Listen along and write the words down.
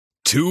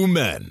Two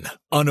men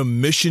on a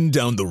mission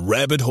down the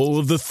rabbit hole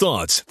of the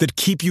thoughts that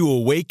keep you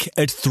awake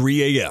at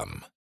 3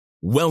 a.m.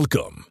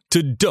 Welcome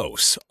to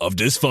Dose of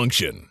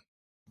Dysfunction.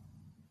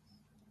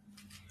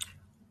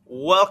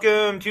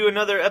 Welcome to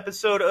another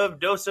episode of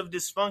Dose of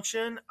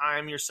Dysfunction.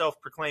 I'm your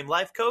self-proclaimed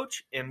life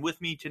coach, and with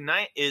me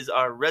tonight is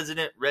our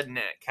resident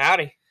redneck.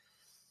 Howdy.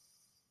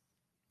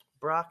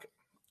 Brock,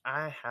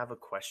 I have a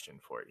question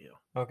for you.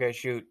 Okay,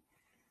 shoot.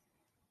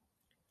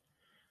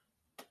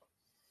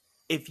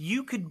 If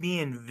you could be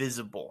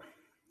invisible,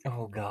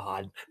 Oh,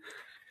 God.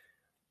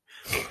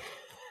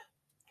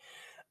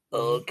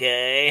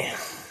 Okay.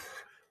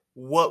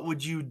 what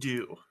would you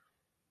do?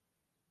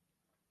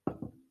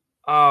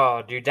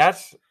 Oh, dude,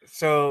 that's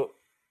so.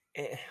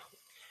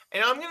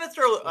 And I'm going to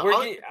throw...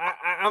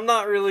 I'm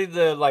not really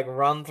the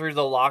run through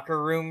the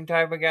locker room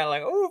type of guy.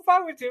 Like, oh, if I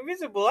was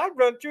invisible, I'd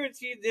run through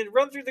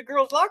the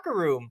girls' locker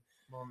room.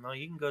 Well, no,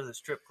 you can go to the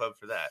strip club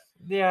for that.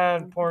 Yeah,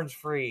 and porn's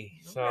free.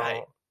 So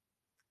Right.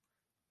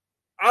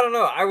 I don't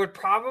know. I would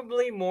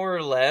probably more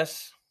or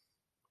less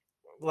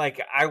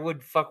I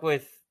would fuck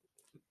with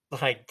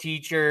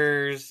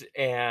teachers,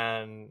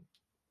 and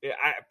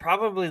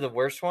probably the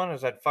worst one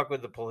is I'd fuck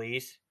with the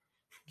police.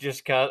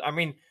 Just cause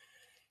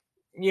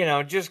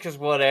just cause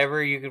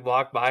whatever, you could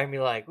walk by and be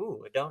like,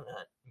 ooh, a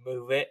donut,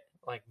 move it,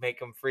 make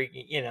them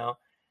freaky,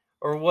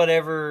 or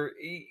whatever.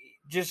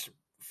 Just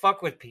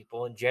fuck with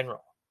people in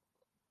general.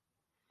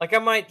 I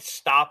might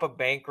stop a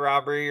bank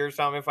robbery or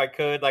something if I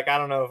could. I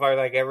don't know if I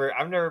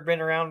I've never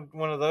been around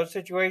one of those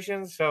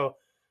situations, so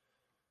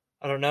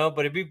I don't know,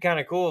 but it'd be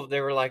kind of cool if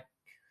they were like,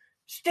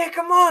 stick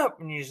them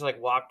up, and you just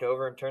walked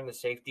over and turned the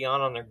safety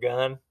on their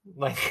gun.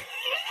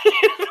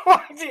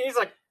 He's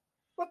like,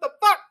 what the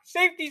fuck?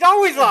 Safety's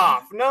always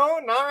off. No,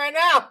 not right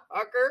now,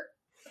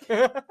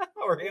 fucker.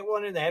 Or hit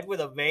one in the head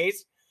with a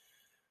vase.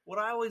 What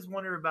I always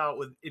wonder about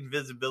with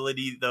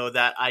invisibility, though,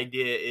 that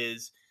idea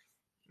is,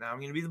 now I'm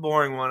going to be the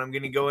boring one. I'm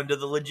going to go into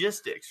the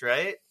logistics,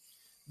 right?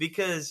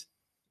 Because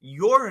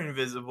you're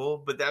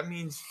invisible, but that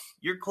means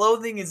your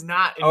clothing is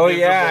not invisible. Oh,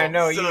 yeah, I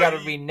know. So you got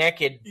to be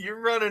naked. You're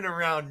running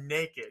around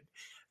naked.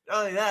 Not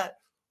only that,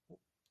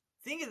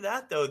 think of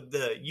that, though.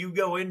 You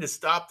go in to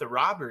stop the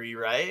robbery,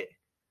 right?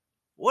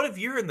 What if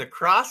you're in the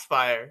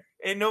crossfire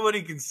and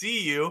nobody can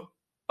see you?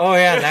 Oh,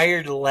 yeah, now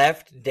you're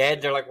left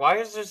dead. They're like, why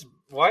is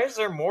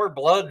there more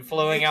blood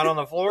flowing out on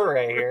the floor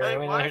right here? Right, I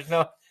mean, why? there's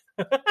no...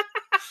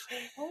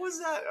 What was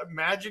that? A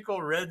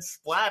magical red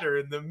splatter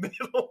in the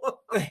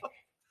middle?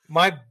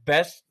 My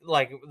best,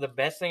 the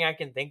best thing I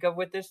can think of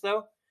with this,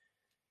 though,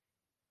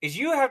 is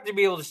you have to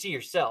be able to see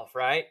yourself,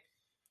 right?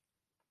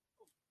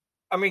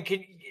 I mean,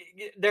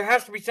 there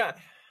has to be some...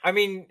 I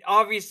mean,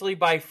 obviously,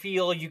 by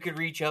feel, you could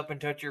reach up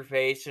and touch your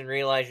face and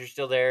realize you're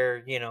still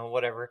there,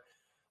 whatever.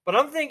 But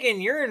I'm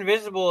thinking you're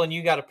invisible and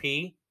you got to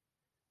pee.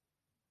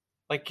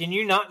 Can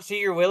you not see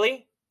your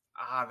willy?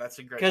 Ah, that's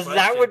a great question. Because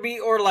that would be...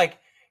 Or,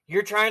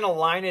 you're trying to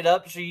line it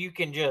up so you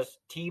can just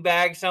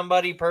teabag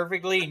somebody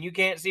perfectly and you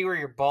can't see where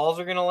your balls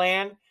are going to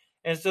land.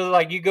 And so,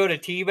 you go to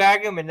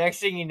teabag them, and next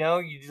thing you know,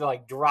 you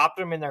just, drop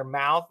them in their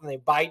mouth and they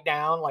bite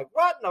down.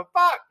 What in the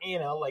fuck?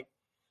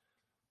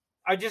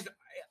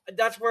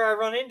 That's where I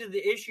run into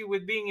the issue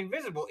with being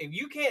invisible. If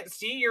you can't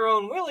see your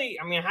own willy,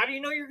 I mean, how do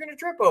you know you're going to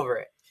trip over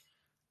it?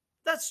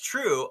 That's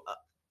true.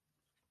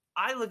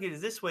 I look at it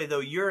this way,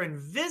 though. You're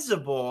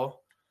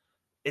invisible.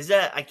 Is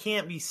that I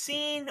can't be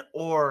seen,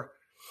 or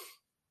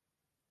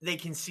they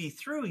can see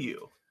through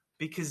you?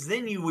 Because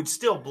then you would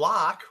still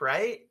block,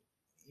 right?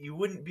 You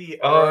wouldn't be...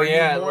 Oh,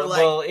 yeah.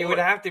 It would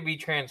have to be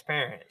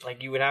transparent.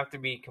 You would have to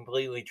be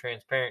completely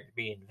transparent to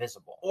be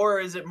invisible.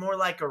 Or is it more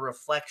like a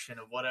reflection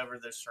of whatever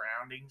the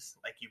surroundings?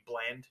 You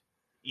blend,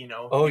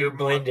 Oh, you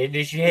blend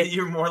into shit?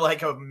 You're more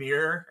like a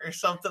mirror or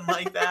something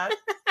like that.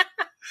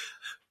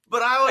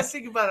 But I always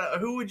think about it.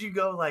 Who would you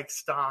go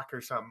stock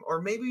or something?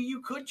 Or maybe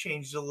you could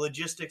change the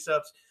logistics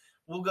up.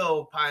 We'll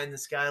go pie in the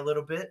sky a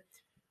little bit.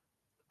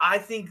 I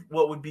think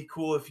what would be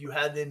cool if you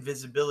had the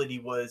invisibility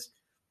was...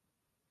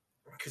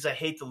 Because I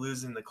hate the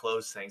losing the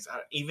clothes things.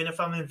 Even if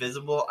I'm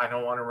invisible, I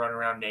don't want to run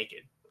around naked.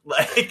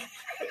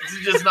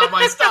 It's just not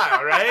my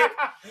style, right?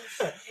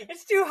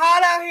 It's too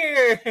hot out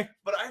here.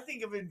 But I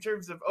think of it in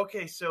terms of,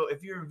 okay, so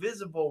if you're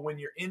invisible, when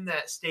you're in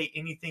that state,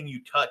 anything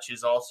you touch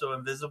is also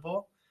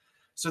invisible.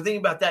 So think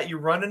about that. You're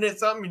running at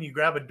something and you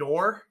grab a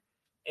door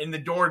and the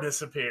door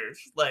disappears.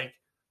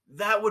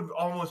 That would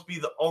almost be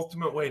the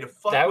ultimate way to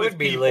fuck that with would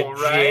be people,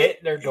 legit.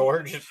 Right? Their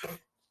door just...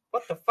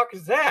 What the fuck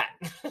is that?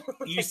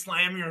 You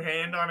slam your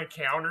hand on a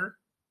counter,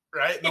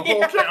 right? The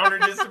whole counter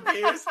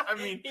disappears. I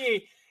mean...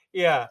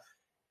 Yeah.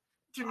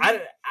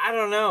 I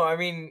don't know. I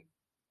mean,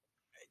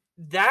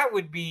 that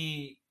would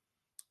be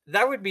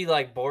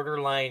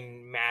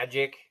borderline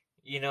magic,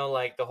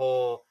 the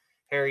whole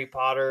Harry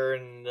Potter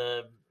and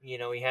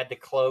he had the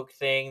cloak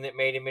thing that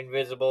made him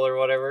invisible or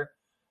whatever.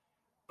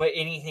 But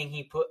anything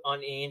he put on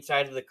the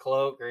inside of the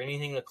cloak or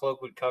anything the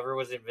cloak would cover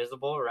was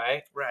invisible,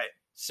 right? Right.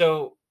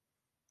 So,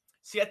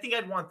 see, I think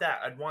I'd want that.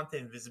 I'd want the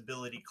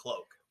invisibility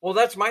cloak. Well,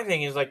 that's my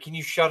thing is can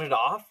you shut it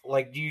off?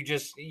 Do you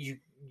just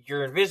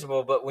you're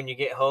invisible, but when you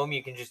get home,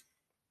 you can just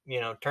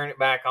turn it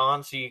back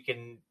on so you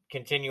can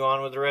continue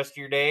on with the rest of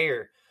your day,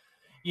 or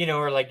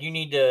or like you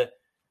need to,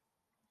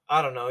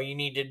 I don't know, you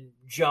need to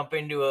jump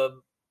into a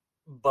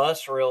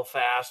bus real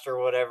fast or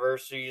whatever,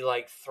 so you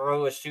like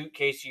throw a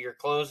suitcase of your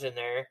clothes in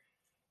there,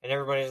 and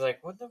everybody's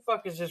like, what the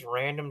fuck is this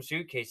random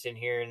suitcase in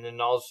here? And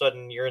then all of a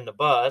sudden you're in the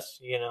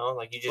bus,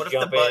 like you just what if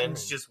jump the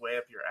buttons in. just way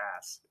up your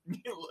ass?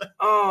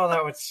 Oh,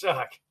 that would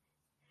suck.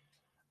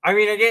 I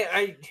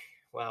mean,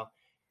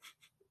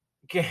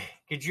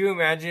 could you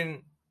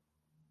imagine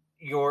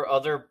your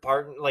other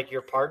partner, like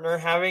your partner,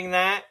 having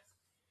that,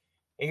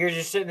 and you're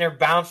just sitting there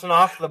bouncing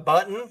off the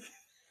button?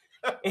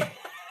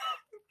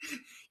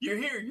 You're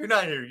here, you're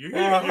not here. You're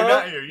here, you're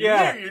not here. You're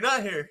here, you're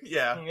not here.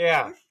 Yeah.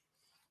 Yeah.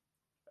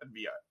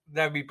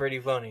 That'd be pretty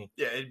funny.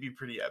 Yeah, it'd be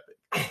pretty epic.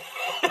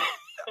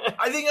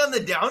 I think on the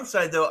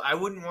downside, though, I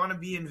wouldn't want to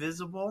be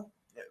invisible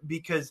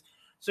because,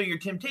 so your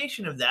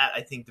temptation of that,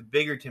 I think the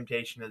bigger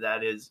temptation of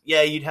that is,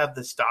 you'd have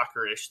the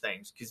stalker-ish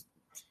things because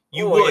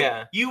you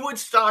would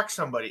stalk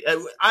somebody.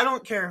 I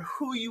don't care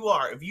who you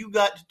are. If you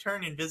got to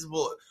turn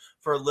invisible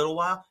for a little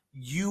while,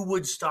 you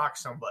would stalk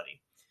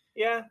somebody.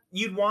 Yeah.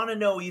 You'd want to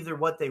know either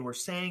what they were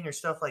saying or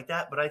stuff like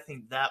that, but I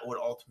think that would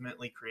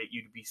ultimately create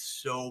you to be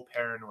so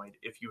paranoid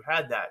if you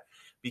had that,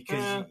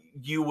 because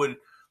you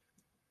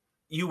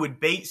would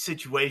bait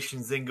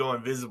situations, then go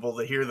invisible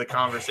to hear the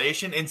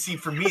conversation. And see,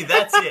 for me,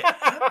 that's it.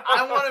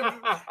 I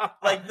want to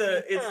like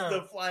it's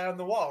the fly on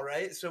the wall,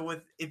 right?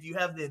 So if you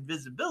have the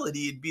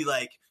invisibility, it'd be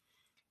like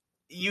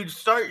you'd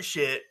start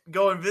shit,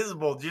 go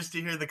invisible just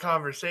to hear the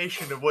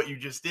conversation of what you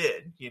just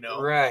did,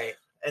 Right.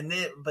 And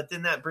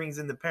then that brings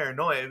in the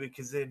paranoia,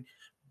 because then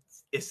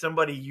if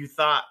somebody you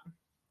thought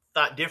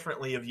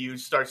differently of you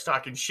starts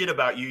talking shit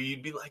about you,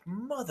 you'd be like,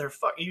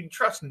 motherfucker, you'd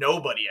trust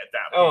nobody at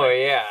that point. Oh,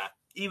 yeah.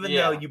 Even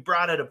though you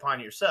brought it upon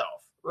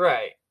yourself.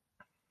 Right.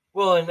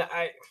 Well, and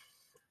I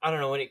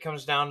don't know, when it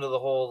comes down to the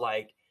whole,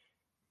 like,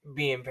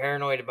 being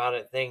paranoid about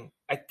it thing,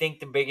 I think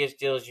the biggest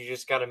deal is you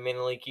just got to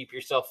mentally keep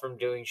yourself from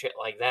doing shit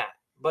like that.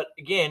 But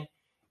again,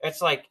 it's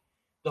like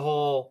the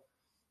whole,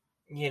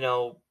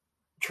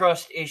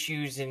 trust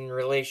issues in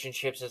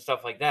relationships and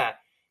stuff like that.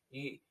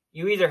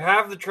 You either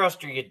have the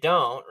trust or you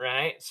don't,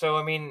 right? So,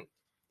 I mean,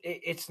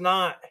 it's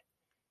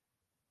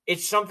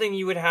something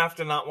you would have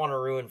to not want to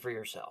ruin for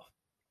yourself.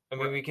 I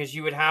mean, because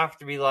you would have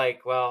to be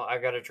like, well, I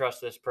got to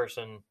trust this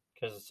person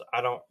because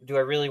do I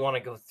really want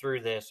to go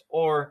through this?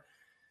 Or,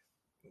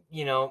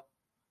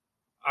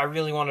 I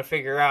really want to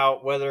figure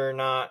out whether or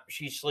not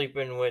she's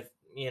sleeping with,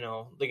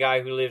 the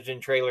guy who lives in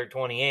trailer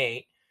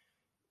 28,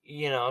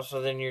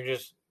 so then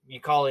you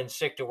call in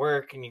sick to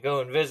work and you go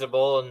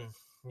invisible and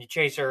you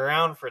chase her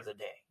around for the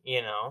day,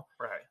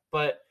 Right.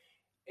 But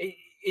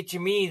to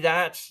me,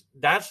 that's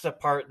the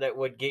part that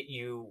would get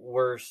you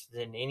worse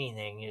than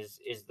anything is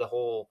the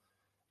whole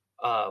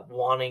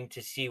wanting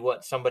to see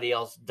what somebody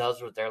else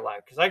does with their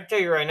life. Because I can tell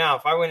you right now,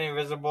 if I went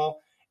invisible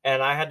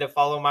and I had to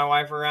follow my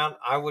wife around,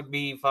 I would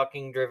be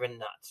fucking driven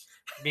nuts,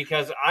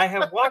 because I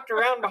have walked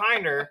around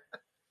behind her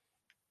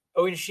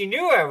when she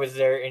knew I was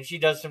there and she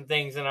does some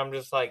things and I'm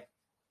just like,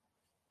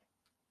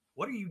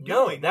 what are you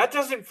doing? No, that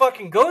doesn't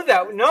fucking go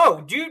that way.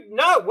 No, dude,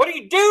 no, what are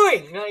you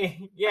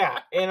doing? Yeah,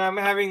 and I'm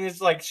having this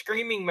like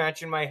screaming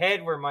match in my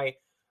head where my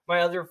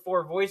other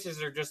four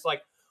voices are just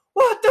like,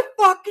 what the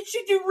fuck did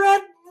she do?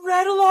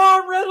 Red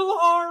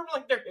alarm,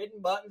 like they're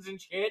hitting buttons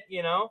and shit,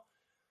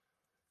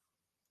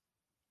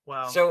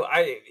 Wow. So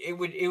it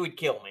would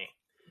kill me.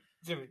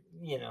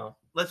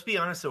 Let's be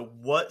honest though,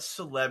 what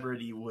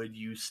celebrity would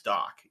you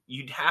stalk?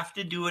 You'd have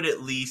to do it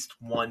at least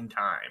one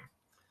time.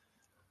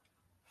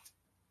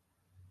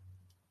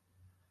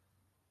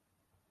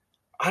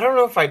 I don't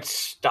know if I'd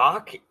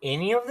stalk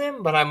any of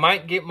them, but I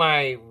might get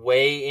my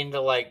way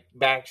into like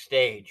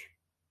backstage.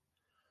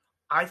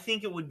 I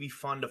think it would be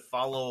fun to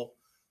follow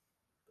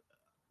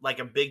like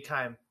a big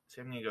time,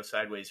 so I'm going to go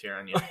sideways here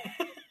on you,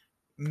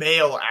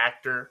 male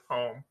actor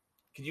home.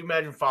 Could you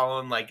imagine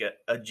following like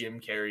a Jim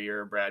Carrey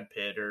or a Brad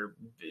Pitt, or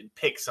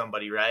pick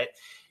somebody, right?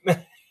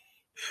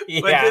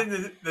 Yeah. But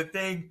then the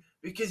thing,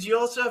 because you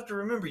also have to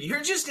remember,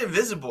 you're just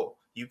invisible.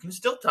 You can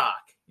still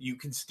talk. You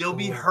can still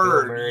be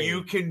heard.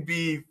 You can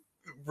be,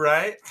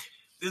 right?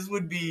 This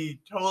would be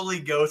totally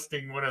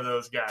ghosting one of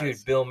those guys.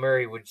 Dude, Bill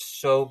Murray would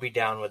so be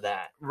down with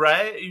that.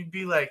 Right? You'd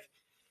be like,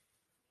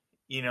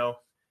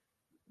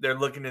 they're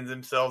looking at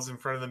themselves in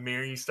front of the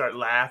mirror. You start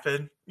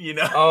laughing,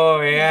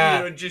 Oh,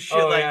 yeah. Just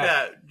shit like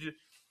that.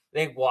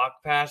 They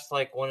walk past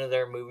like one of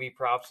their movie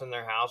props in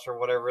their house or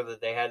whatever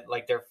that they had,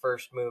 like their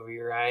first movie,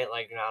 right?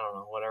 Like, I don't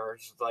know, whatever.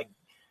 It's like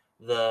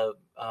the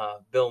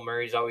Bill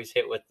Murray's always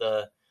hit with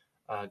the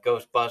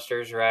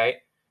Ghostbusters, right?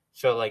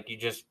 So like you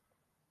just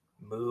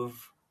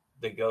move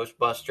the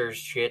Ghostbusters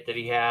shit that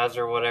he has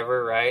or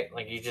whatever, right?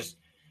 Like you just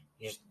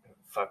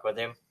fuck with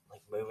him,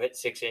 like move it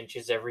 6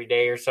 inches every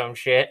day or some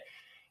shit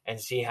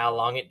and see how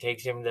long it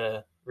takes him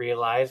to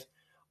realize.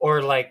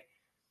 Or like,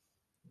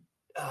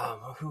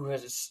 who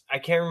was it? I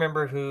can't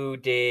remember who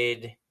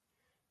did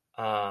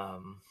the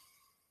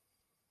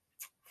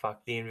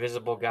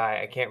Invisible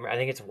Guy. I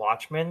think it's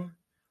Watchmen.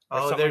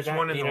 Oh, something there's like that,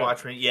 one in you the know?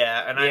 Watchmen.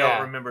 Yeah, and I Yeah.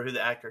 don't remember who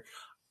the actor.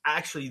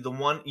 Actually, the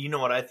one, you know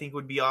what I think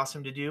would be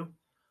awesome to do?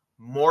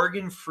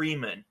 Morgan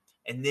Freeman,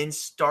 and then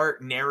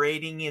start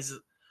narrating his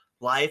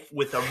life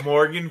with a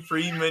Morgan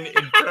Freeman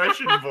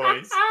impression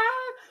voice.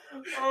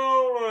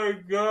 Oh my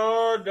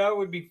god, that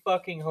would be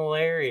fucking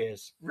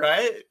hilarious.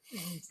 Right?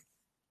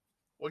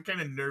 What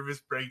kind of nervous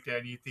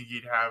breakdown do you think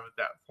he'd have at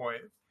that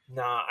point?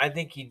 Nah, I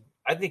think he'd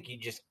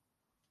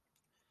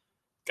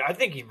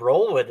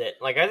roll with it.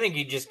 Like, I think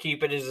he'd just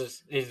keep it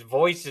as his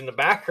voice in the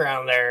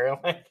background there.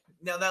 Like,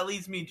 Now that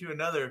leads me to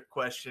another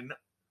question: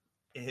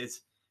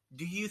 is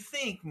do you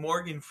think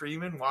Morgan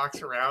Freeman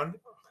walks around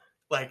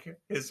like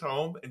his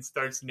home and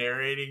starts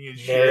narrating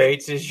his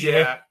narrates shit? his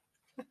shit.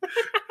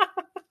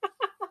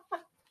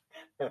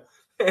 Yeah.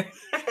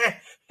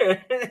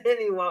 And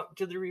he walked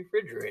to the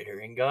refrigerator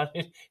and got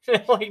it.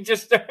 Like,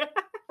 just.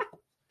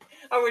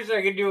 I wish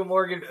I could do a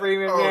Morgan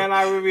Freeman, Oh. man.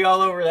 I would be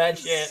all over that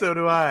shit. So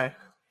do I.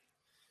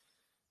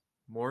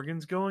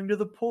 Morgan's going to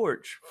the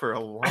porch for a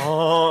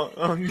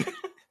long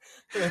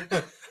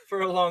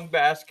For a long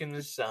bask in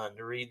the sun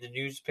to read the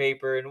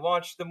newspaper and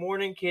watch the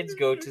morning kids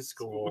go to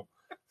school.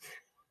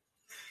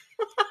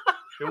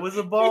 It was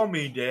a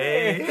balmy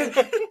day.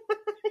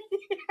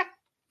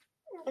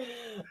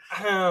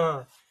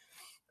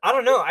 I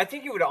don't know. I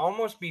think it would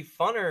almost be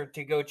funner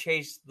to go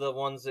chase the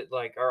ones that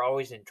like are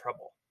always in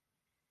trouble.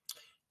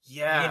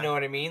 Yeah. You know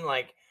what I mean?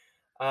 Like,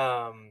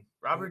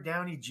 Robert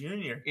Downey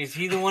Jr. is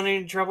he the one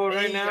in trouble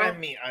right now? I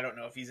mean, I don't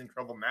know if he's in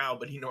trouble now,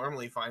 but he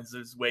normally finds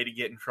his way to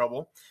get in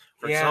trouble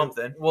for Yeah,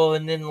 something. Well,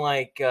 and then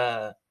like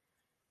the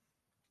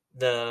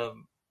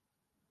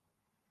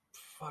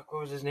fuck,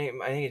 what was his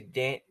name? I think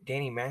it's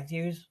Danny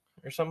Matthews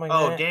or something like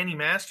that. Oh, Danny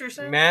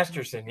Masterson?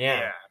 Masterson,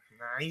 yeah.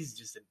 Nah, he's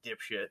just a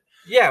dipshit.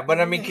 Yeah, but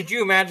I mean, could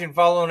you imagine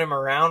following him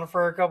around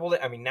for a couple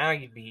days? I mean, now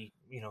you'd be,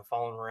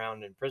 following him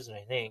around in prison,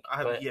 I think.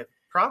 But Yeah,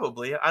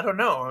 probably. I don't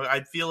know.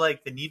 I feel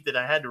like the need that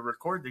I had to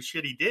record the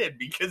shit he did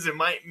because it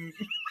might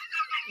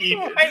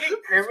might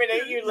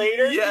incriminate you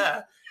later.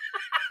 Yeah.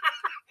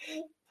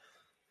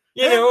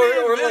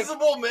 Or like,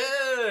 Invisible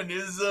Man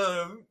is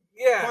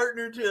yeah,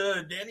 partner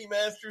to Danny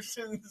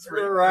Masterson's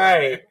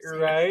right.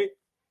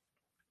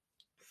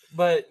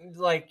 But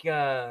like,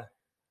 I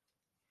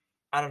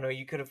don't know.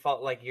 You could have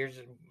followed like years.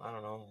 I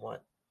don't know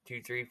what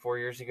 2, 3, 4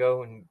 years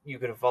ago, and you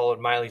could have followed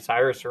Miley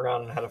Cyrus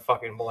around and had a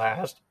fucking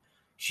blast.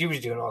 She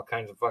was doing all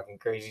kinds of fucking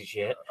crazy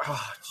shit.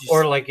 Oh,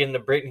 or like in the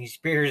Britney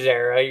Spears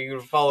era, you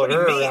would have followed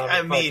her around.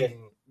 I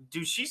mean,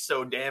 dude, she's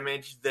so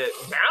damaged that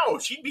now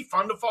she'd be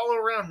fun to follow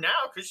around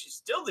now because she's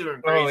still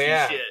doing crazy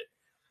shit.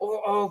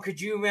 Oh, could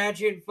you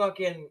imagine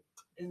fucking?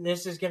 And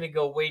this is gonna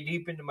go way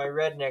deep into my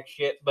redneck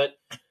shit, but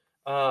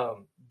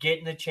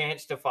getting the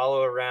chance to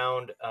follow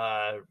around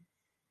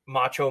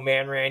Macho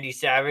Man Randy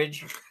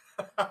Savage.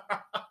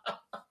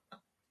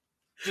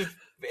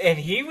 And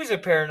he was a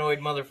paranoid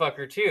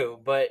motherfucker too,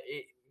 but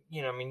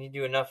you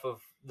do enough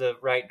of the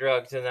right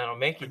drugs and that'll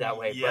make you that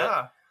way.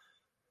 Yeah.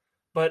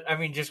 But I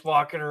mean, just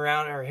walking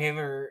around, or him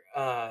or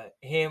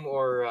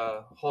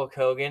Hulk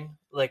Hogan,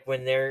 like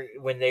when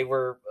they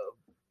were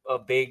a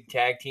big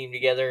tag team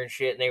together and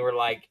shit, and they were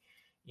like,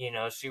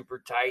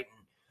 super tight.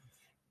 And,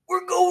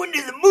 we're going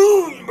to the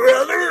moon,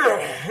 brother,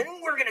 and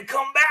we're gonna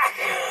come back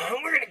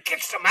and we're gonna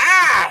kick some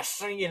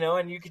ass, and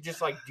you could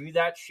just like do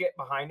that shit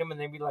behind them, and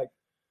they'd be like,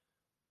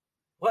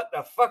 what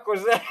the fuck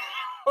was that?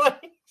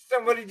 Like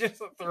somebody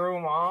just threw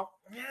him off.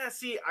 Yeah,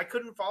 see, I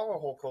couldn't follow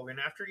Hulk Hogan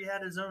after he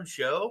had his own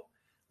show.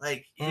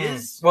 Like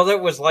Well,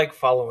 it was like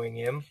following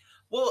him.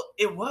 Well,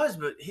 it was,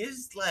 but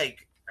his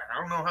like, I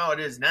don't know how it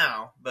is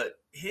now, but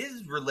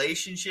his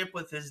relationship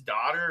with his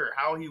daughter, or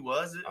how he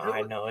was,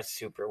 I know, it's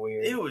super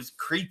weird. It was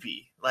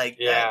creepy. Like,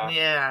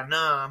 yeah,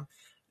 no.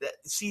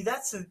 See,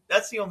 that's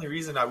the only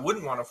reason I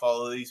wouldn't want to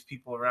follow these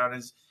people around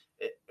is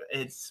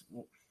it's.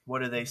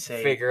 What do they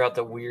say? Figure out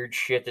the weird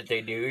shit that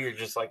they do. You're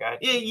just like,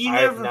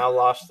 I've now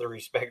lost the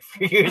respect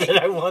for you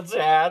that I once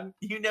had.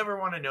 You never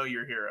want to know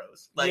your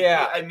heroes. Like,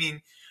 yeah. I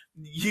mean,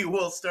 you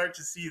will start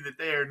to see that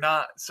they are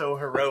not so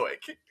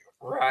heroic.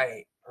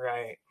 Right.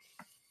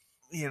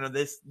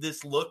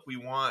 This look we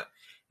want,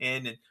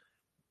 and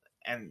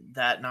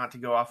that, not to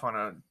go off on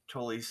a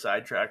totally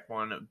sidetracked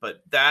one,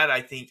 but that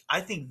I think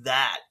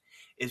that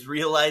is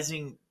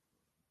realizing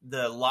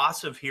the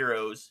loss of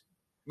heroes.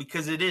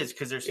 Because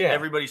there's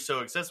everybody's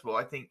so accessible.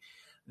 I think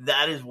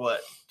that is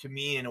what, to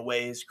me, in a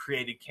way, has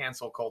created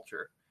cancel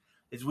culture.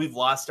 Is we've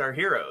lost our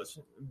heroes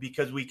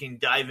because we can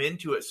dive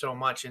into it so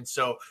much, and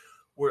so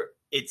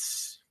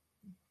it's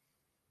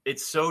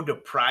so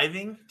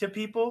depriving to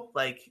people,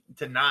 like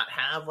to not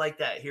have like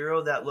that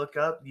hero, that look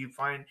up. You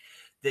find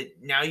that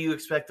now you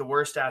expect the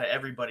worst out of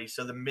everybody.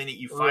 So the minute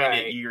you find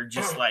it, you're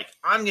just like,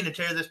 I'm going to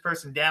tear this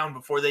person down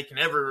before they can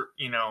ever,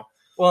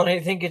 Well, and I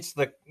think it's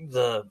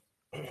the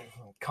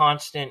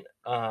constant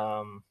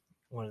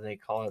what do they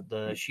call it,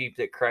 the sheep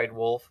that cried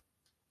wolf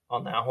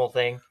on that whole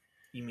thing.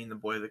 You mean the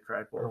boy that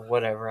cried wolf? Or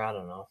whatever, I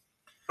don't know.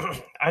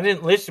 I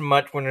didn't listen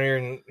much when we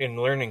were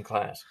in learning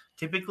class.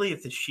 Typically,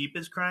 if the sheep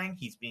is crying,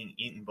 he's being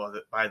eaten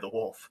by the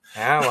wolf.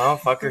 Ah, well,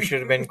 fucker should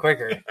have been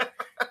quicker.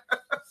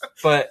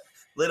 But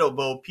Little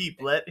Bo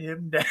Peep let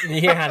him down.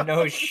 yeah,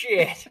 no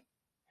shit.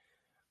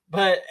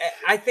 But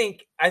I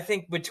think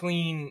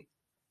between,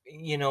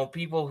 you know,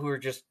 people who are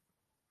just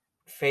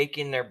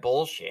faking their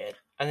bullshit,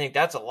 I think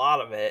that's a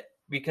lot of it,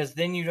 because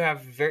then you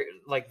have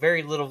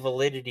very little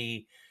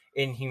validity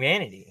in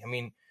humanity. I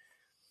mean,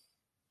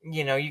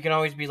 you know, you can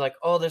always be like,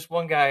 oh, this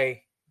one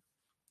guy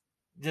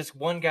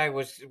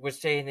was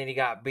saying that he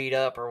got beat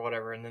up or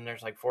whatever, and then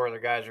there's like 4 other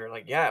guys who are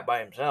like, yeah, by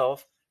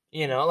himself,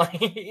 you know,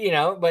 like, you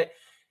know, but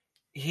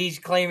he's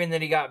claiming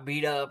that he got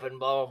beat up and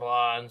blah, blah,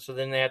 blah. And so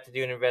then they have to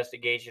do an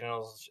investigation and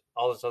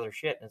all this other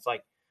shit. And it's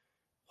like,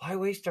 why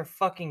waste our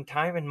fucking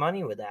time and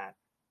money with that?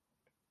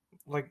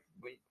 Like,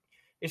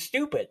 it's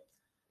stupid,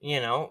 you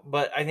know?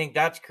 But I think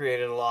that's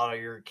created a lot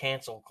of your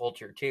cancel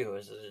culture too.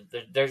 Is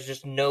there's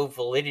just no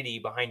validity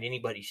behind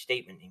anybody's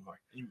statement anymore.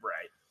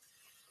 Right.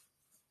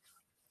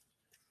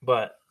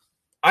 But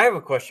I have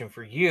a question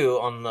for you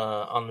on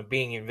the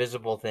being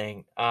invisible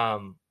thing.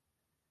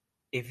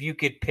 If you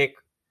could pick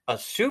a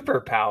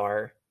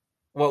superpower,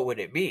 what would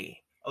it be?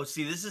 Oh,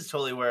 see, this is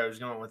totally where I was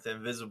going with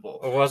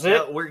invisible. Was it?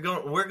 Now, we're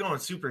going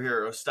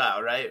superhero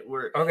style, right?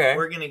 We're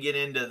gonna get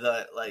into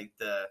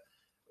the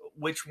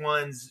which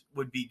ones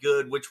would be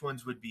good, which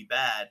ones would be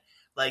bad.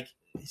 Like,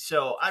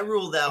 so I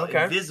ruled out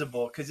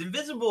invisible, because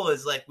invisible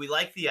is like, we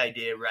like the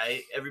idea,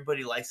 right?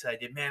 Everybody likes the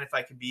idea. Man, if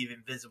I could be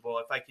invisible,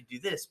 if I could do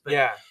this. But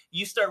yeah,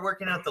 you start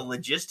working out the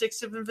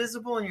logistics of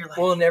invisible, and you're like,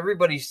 well, and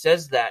everybody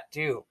says that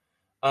too.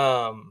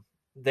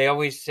 They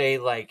always say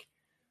like,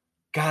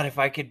 God, if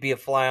I could be a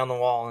fly on the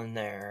wall in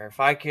there, if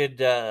I could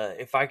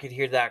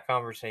hear that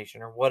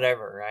conversation or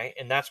whatever, right?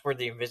 And that's where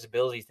the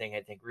invisibility thing,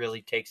 I think,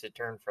 really takes a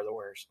turn for the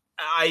worst.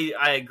 I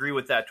agree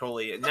with that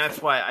totally, and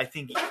that's why I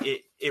think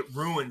it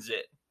ruins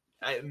it.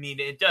 I mean,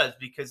 it does,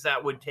 because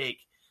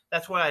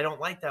that's why I don't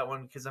like that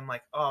one, because I'm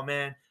like, oh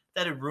man,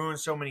 that'd ruin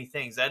so many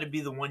things. That'd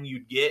be the one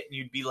you'd get, and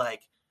you'd be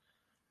like,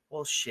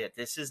 well, shit,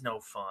 this is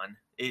no fun.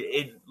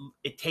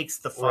 It takes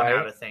the fun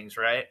out of things,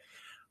 right?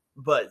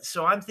 But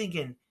so I'm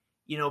thinking,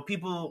 you know,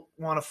 people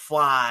want to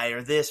fly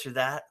or this or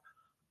that.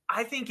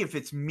 I think if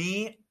it's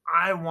me,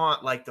 I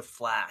want like the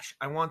Flash.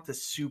 I want the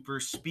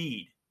super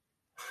speed.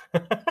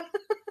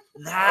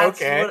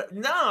 That's okay.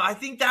 I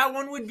think that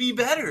one would be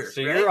better.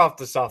 So right? You're off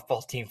the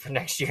softball team for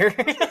next year.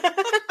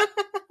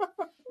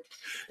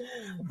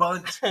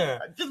 Bunt.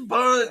 Just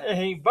bunt. And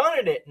he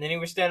bunted it, and then he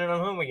was standing on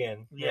home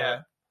again.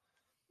 Yeah.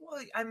 Well,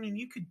 I mean,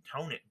 you could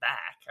tone it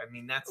back. I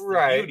mean, that's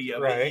the beauty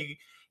of it.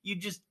 You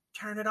just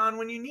turn it on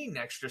when you need an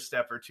extra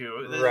step or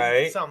two.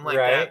 Right. Something like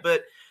that.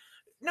 But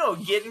no,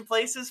 getting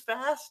places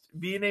fast,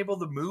 being able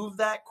to move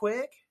that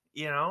quick,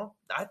 you know,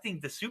 I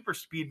think the super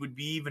speed would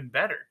be even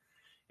better.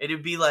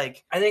 It'd be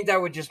like, I think that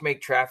would just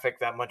make traffic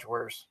that much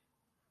worse.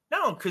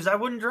 No, because I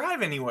wouldn't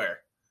drive anywhere.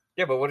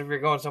 Yeah, but what if you're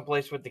going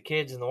someplace with the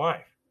kids and the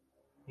wife?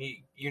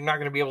 You're not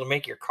going to be able to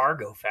make your car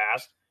go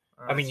fast.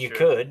 I mean, you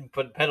could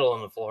put a pedal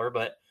on the floor,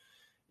 but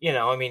you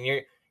know, I mean,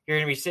 you're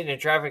going to be sitting in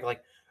traffic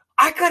like,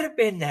 I could have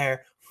been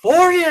there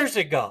 4 years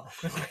ago.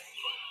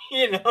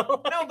 You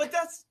know? No, but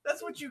that's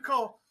what you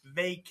call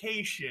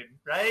vacation,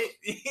 right?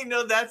 You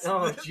know, that's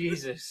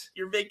Jesus.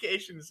 Your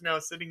vacation is now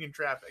sitting in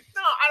traffic.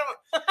 No, I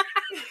don't.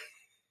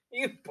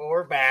 You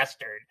poor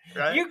bastard.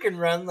 Right? You can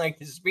run like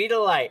the speed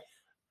of light,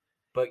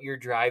 but you're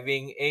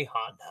driving a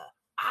Honda.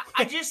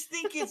 I just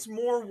think it's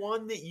more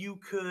one that you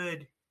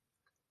could.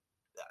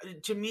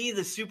 To me,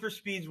 the super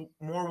speed's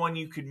more one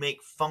you could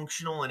make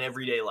functional in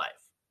everyday life.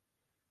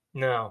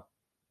 No.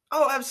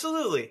 Oh,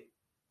 absolutely.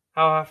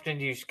 How often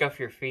do you scuff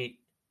your feet?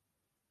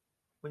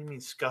 What do you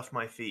mean scuff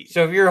my feet?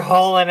 So if you're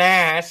hauling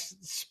ass,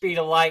 speed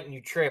of light, and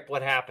you trip,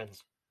 what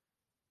happens?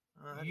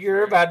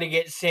 You're about to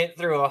get sent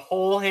through a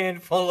whole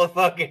handful of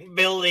fucking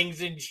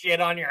buildings and shit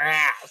on your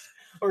ass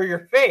or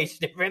your face,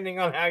 depending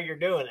on how you're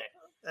doing it.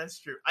 That's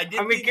true.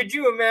 Could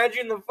you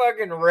imagine the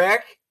fucking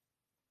wreck?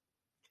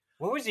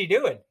 What was he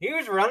doing? He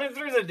was running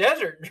through the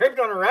desert, tripped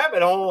on a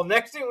rabbit hole.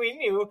 Next thing we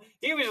knew,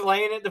 he was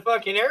laying at the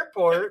fucking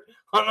airport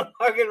on a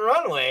fucking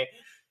runway.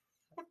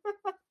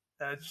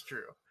 That's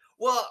true.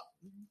 Well,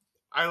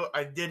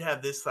 I did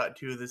have this thought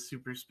too of the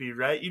super speed,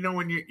 right? You know,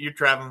 when you're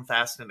traveling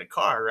fast in a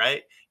car,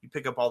 right? You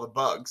pick up all the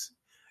bugs.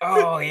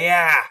 Oh,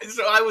 yeah.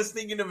 So I was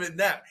thinking of it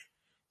that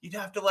you'd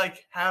have to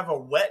like have a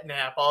wet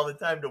nap all the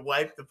time to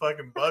wipe the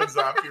fucking bugs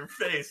off your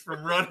face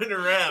from running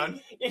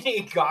around. You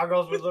need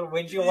goggles with little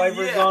windshield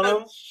wipers on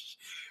them.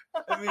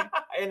 I mean,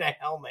 in a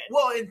helmet.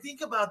 Well, and think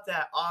about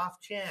that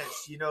off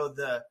chance, you know,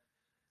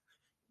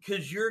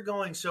 because you're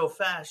going so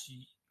fast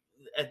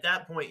at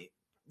that point.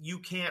 You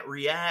can't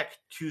react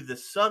to the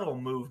subtle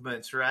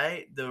movements,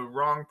 right? The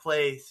wrong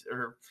place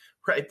or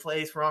right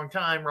place, wrong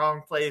time,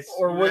 wrong place.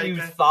 Or what you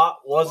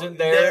thought wasn't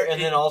there,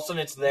 and then all of a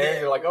sudden it's there.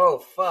 You're like, oh,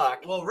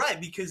 fuck. Well, right,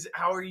 because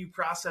how are you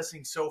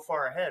processing so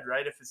far ahead,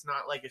 right? If it's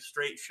not like a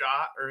straight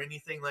shot or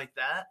anything like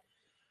that.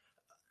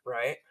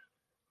 Right.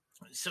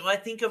 So I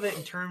think of it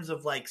in terms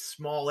of like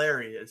small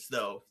areas,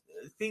 though.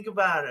 Think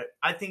about it.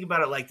 I think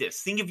about it like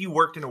this. Think if you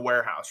worked in a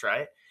warehouse,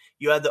 right?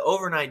 You had the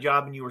overnight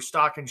job and you were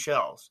stocking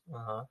shelves.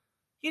 Uh-huh.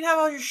 You'd have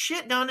all your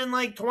shit done in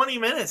like 20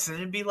 minutes, and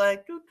it'd be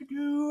like,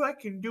 I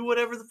can do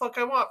whatever the fuck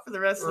I want for the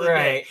rest of the day.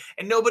 Right.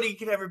 And nobody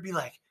could ever be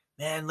like,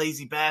 man,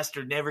 lazy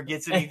bastard never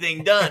gets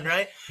anything done,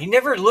 right? He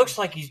never looks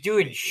like he's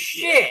doing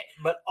shit,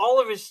 but all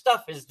of his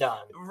stuff is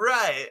done.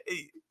 Right.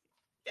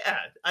 Yeah,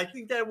 I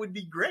think that would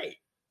be great.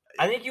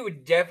 I think you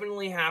would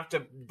definitely have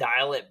to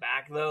dial it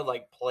back, though,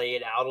 like play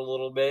it out a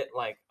little bit.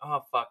 Like,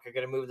 oh, fuck, I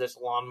gotta move this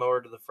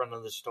lawnmower to the front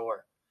of the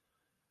store.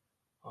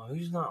 Oh,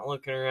 who's not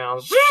looking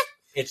around?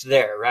 It's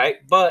there, right?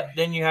 But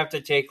then you have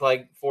to take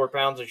like 4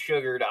 pounds of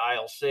sugar to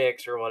aisle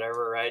 6 or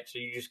whatever, right? So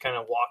you just kind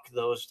of walk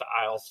those to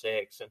aisle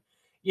 6. And,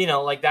 you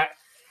know, like that,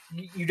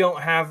 you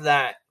don't have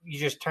that. You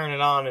just turn it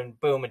on and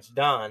boom, it's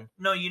done.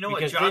 No, you know what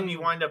Because job then-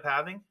 you wind up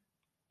having?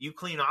 You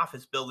clean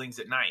office buildings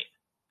at night.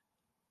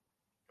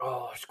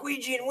 Oh,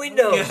 squeegeeing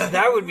windows.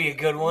 That would be a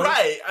good one.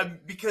 Right,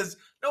 because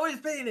nobody's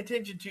paying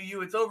attention to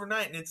you. It's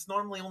overnight, and it's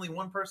normally only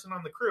one person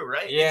on the crew,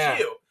 right? Yeah. It's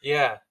you.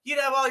 Yeah. You'd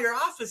have all your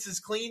offices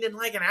cleaned in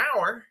like an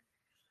hour,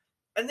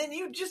 and then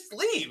you just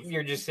leave.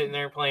 You're just sitting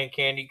there playing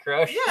Candy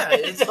Crush. Yeah, at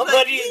it's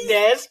somebody's like-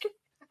 desk.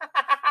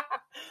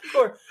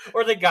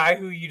 or the guy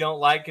who you don't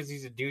like because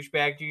he's a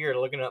douchebag to you or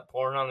looking up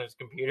porn on his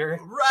computer.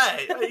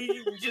 Right.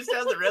 You just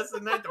have the rest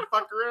of the night to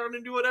fuck around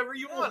and do whatever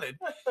you wanted.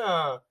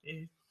 Huh.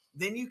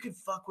 Then you could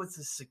fuck with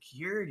the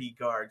security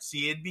guard.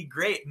 See, it'd be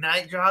great.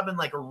 Night job in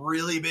like a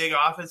really big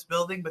office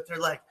building, but they're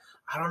like,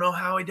 I don't know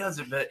how he does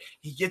it, but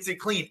he gets it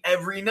clean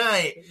every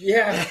night.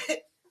 Yeah.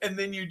 And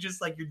then you're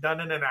just like, you're done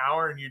in an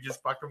hour and you're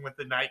just fucking with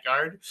the night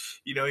guard.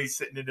 You know, he's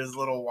sitting at his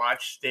little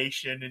watch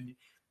station and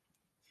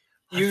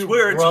You I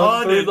swear it's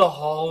run through haunted. the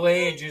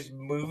hallway and just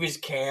move his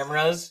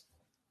cameras.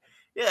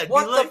 Yeah, it'd be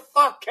What like, the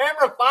fuck?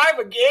 Camera 5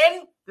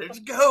 again? there's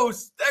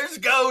ghosts. There's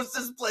ghosts.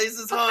 This place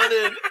is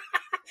haunted.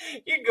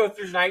 You'd go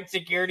through night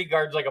security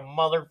guards like a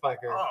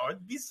motherfucker. Oh,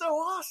 it'd be so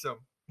awesome.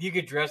 You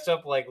could dress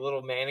up like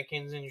little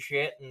mannequins and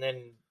shit and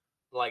then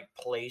like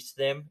place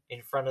them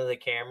in front of the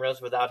cameras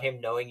without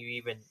him knowing you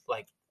even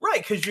like Right,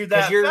 because you're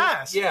that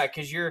fast. Yeah,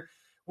 because you're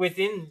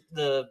within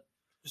the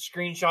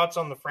screenshots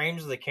on the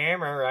frames of the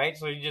camera, right?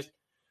 So you just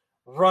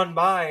run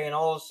by and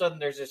all of a sudden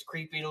there's this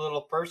creepy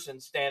little person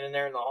standing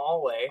there in the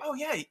hallway. Oh,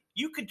 yeah.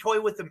 You could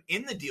toy with them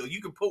in the deal.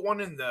 You could put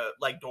one in the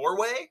like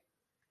doorway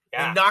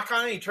Yeah. and knock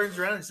on it. He turns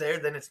around and it's there.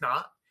 Then it's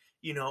not.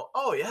 You know,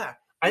 oh, yeah.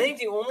 I think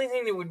the only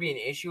thing that would be an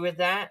issue with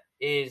that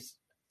is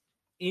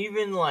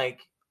even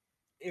like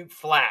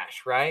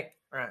Flash, right?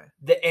 Right.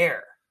 The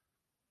air.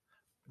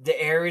 The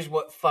air is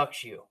what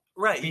fucks you.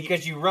 Right.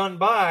 Because you run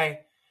by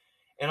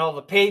and all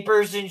the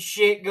papers and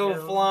shit go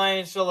Yeah.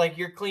 flying. So like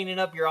you're cleaning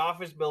up your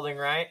office building,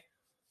 right?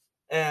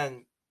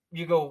 And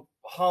you go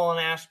hauling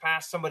ass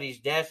past somebody's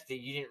desk that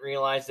you didn't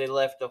realize they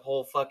left a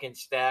whole fucking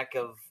stack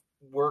of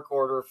work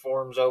order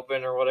forms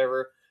open or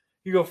whatever.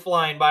 You go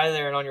flying by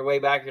there and on your way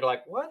back you're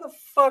like, why the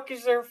fuck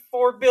is there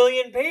 4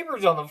 billion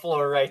papers on the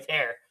floor right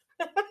there?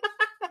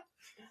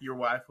 Your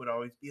wife would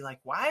always be like,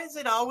 why is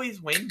it always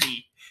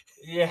windy?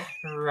 Yeah,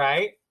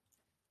 right.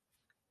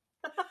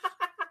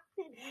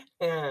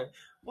 Yeah.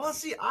 Well,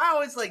 see, I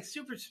always like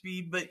super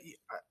speed, but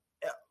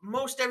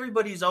most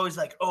everybody's always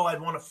like, oh,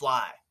 I'd want to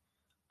fly.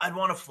 I'd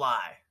want to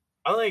fly.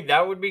 I think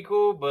that would be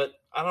cool, but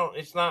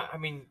it's not, I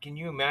mean, can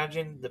you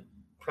imagine the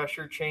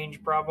pressure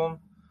change problem?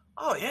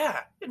 Oh,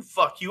 yeah. It'd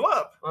fuck you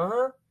up.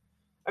 Uh-huh.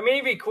 I mean,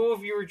 it'd be cool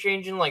if you were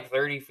changing like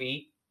 30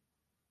 feet.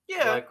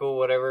 Yeah. Like, cool,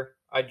 whatever.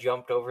 I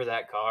jumped over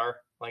that car,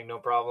 like no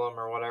problem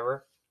or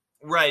whatever.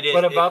 Right.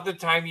 But about the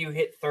time you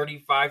hit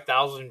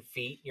 35,000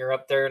 feet, you're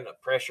up there and the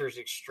pressure is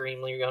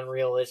extremely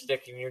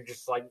unrealistic and you're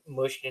just like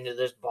mushed into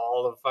this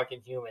ball of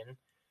fucking human.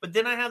 But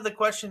then I have the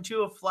question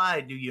too of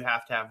fly. Do you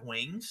have to have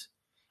wings?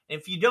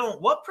 If you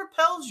don't, what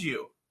propels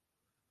you?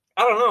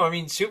 I don't know. I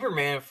mean,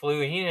 Superman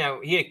flew and he had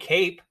a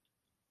cape.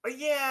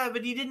 Yeah,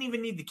 but he didn't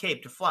even need the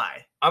cape to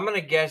fly. I'm going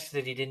to guess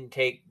that he didn't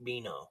take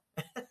Beano.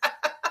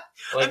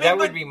 Like, mean, that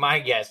would but- be my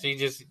guess. He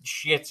just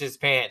shits his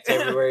pants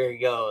everywhere he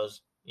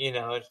goes. You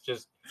know, it's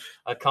just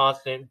a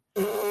constant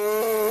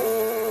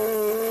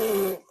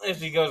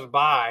as he goes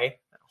by.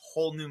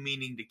 Whole new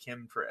meaning to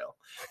chemtrail.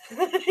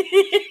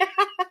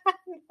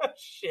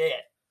 Shit.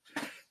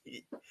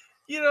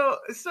 You know,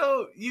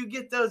 so you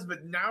get those,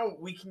 but now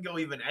we can go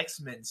even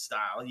X-Men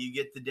style. You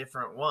get the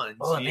different ones.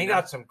 Oh, and you they know?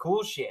 got some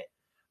cool shit.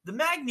 The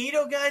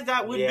Magneto guy,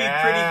 that would be pretty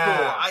Yeah.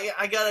 cool.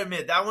 I gotta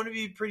admit, that would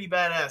be pretty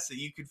badass that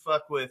you could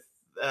fuck with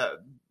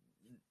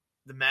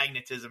the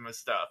magnetism of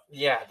stuff.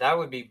 Yeah, that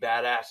would be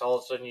badass. All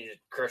of a sudden you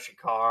just crush a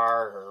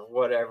car or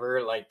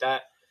whatever like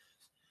that.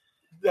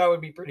 That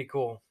would be pretty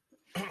cool.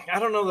 I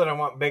don't know that I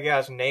want big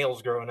ass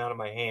nails growing out of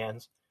my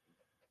hands.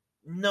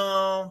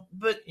 No,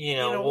 but You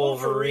know, Wolverine,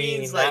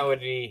 Wolverine's that like would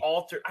be.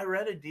 alter. I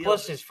read a deal.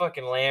 Plus, his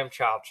fucking lamb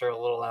chops are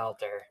a little out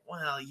there.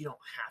 Well, you don't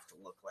have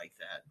to look like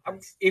that.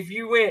 If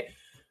you went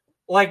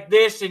like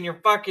this and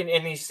you're fucking,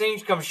 and these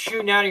things come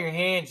shooting out of your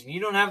hands and you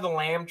don't have the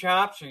lamb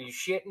chops, are you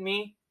shitting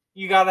me?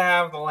 You gotta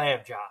have the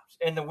lamb chops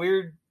and the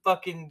weird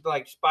fucking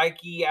like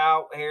spiky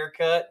out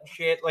haircut and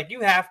shit. Like,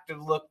 you have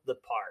to look the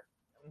part.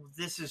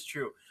 This is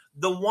true.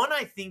 The one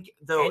I think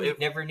though, And you'd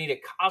never need a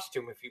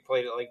costume if you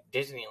played at like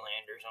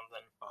Disneyland or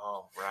something.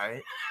 oh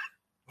right.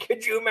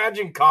 Could you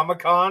imagine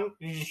Comic-Con?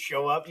 You just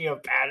show up, you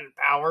have patent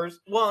powers.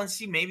 Well, and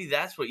see, maybe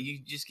that's what you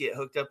just get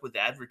hooked up with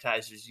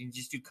advertisers. You can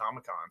just do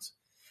Comic-Cons.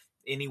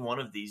 Any one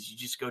of these, you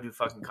just go do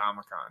fucking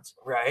Comic-Cons.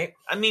 Right.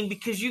 I mean,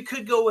 because you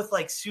could go with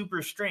like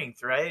super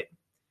strength, right?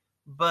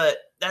 But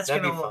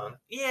That'd be fun.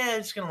 Yeah,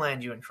 it's gonna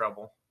land you in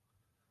trouble.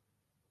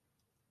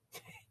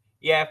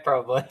 Yeah,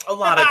 probably. A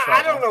lot of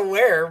trouble. I don't know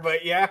where,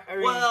 but yeah. I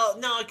mean, Well,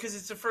 no, because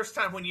it's the first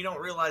time when you don't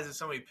realize that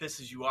somebody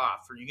pisses you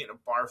off, or you get in a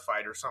bar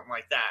fight or something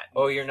like that.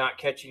 oh, you're not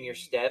catching your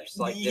steps?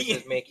 Like, this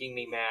is making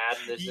me mad.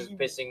 This is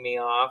pissing me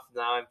off.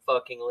 Now I'm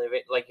fucking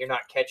living. Like, you're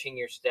not catching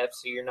your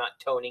steps, so you're not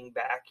toning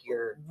back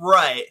your...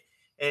 Right.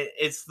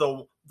 It's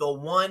the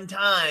one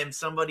time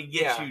somebody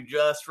gets Yeah. you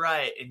just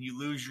right, and you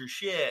lose your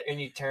shit.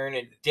 And you turn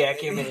and deck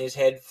him, and his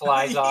head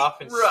flies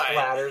off and Right.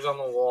 splatters on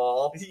the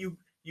wall.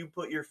 You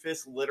put your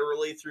fist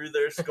literally through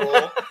their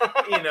skull,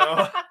 you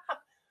know.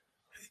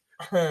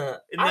 I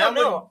don't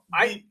know.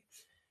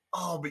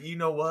 But you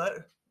know what?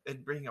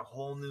 It'd bring a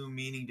whole new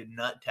meaning to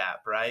nut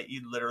tap, right?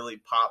 You'd literally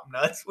pop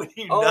nuts when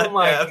you nut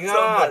tap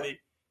somebody.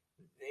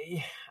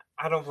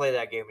 I don't play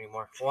that game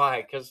anymore.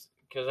 Why? Because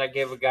I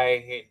gave a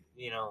guy,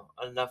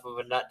 enough of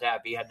a nut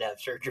tap, he had to have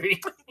surgery.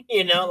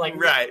 Like,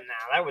 right.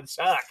 Nah, that would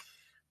suck.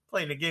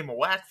 Playing a game of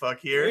whack fuck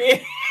here.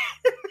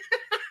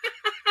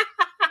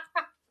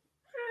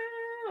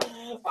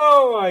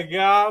 Oh my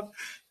god.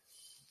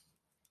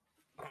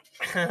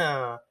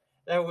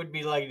 That would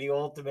be like the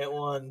ultimate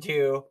one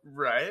too.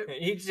 Right.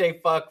 He'd say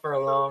fuck for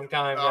a long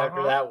time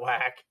after that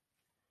whack.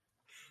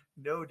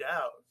 No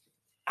doubt.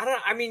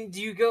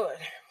 Do you go...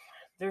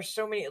 There's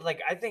so many...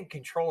 Like, I think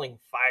controlling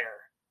fire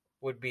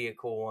would be a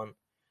cool one.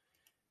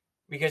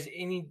 Because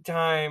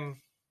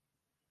anytime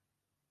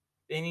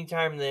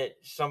that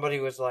somebody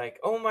was like,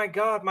 oh my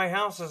god, my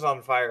house is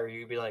on fire,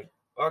 you'd be like,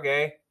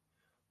 okay.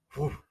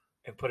 Whew,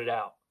 and put it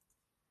out.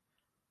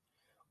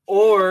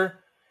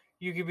 Or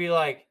you could be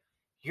like,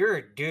 you're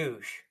a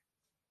douche.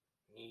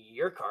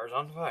 Your car's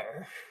on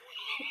fire.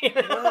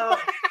 Well,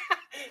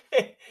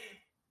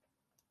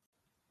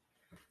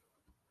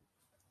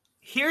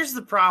 here's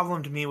the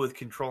problem to me with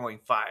controlling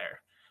fire.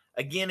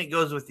 Again, it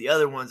goes with the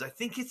other ones. I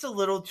think it's a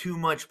little too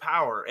much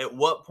power. At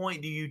what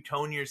point do you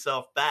tone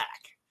yourself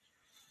back?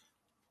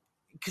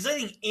 Because I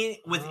think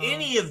with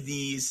any of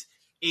these,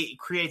 it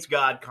creates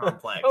God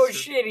complex. Oh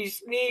shit, he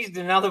sneezed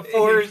and now the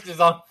forest is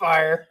on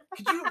fire.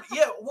 Could you?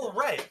 Yeah, well,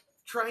 right.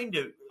 Trying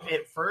to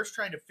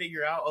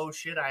figure out, oh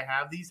shit, I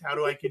have these. How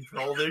do I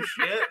control this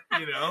shit?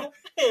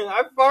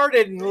 I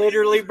farted and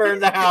literally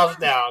burned the house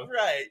down.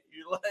 Right.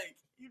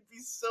 You'd be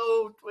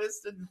so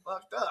twisted and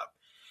fucked up.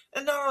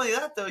 And not only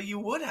that, though, you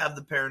would have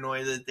the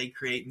paranoia that they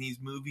create in these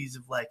movies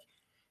of like,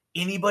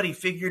 anybody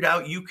figured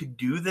out you could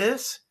do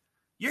this,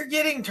 you're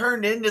getting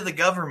turned into the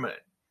government.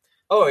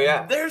 Oh,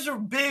 yeah. There's a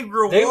big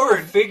reward. They will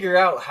figure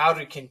out how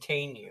to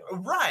contain you.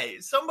 Right.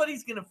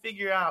 Somebody's going to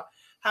figure out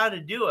how to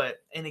do it.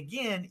 And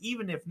again,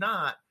 even if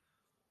not,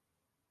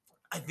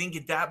 I think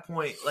at that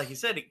point, like you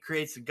said, it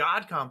creates a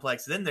God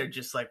complex. Then they're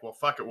just like, well,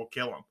 fuck it, we'll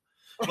kill him.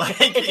 Like,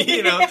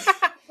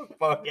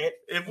 fuck it.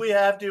 If we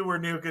have to, we're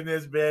nuking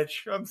this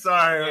bitch. I'm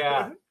sorry.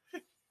 Yeah.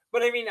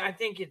 But I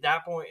think at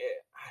that point,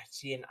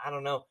 and I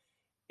don't know,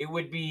 it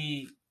would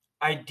be,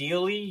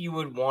 ideally, you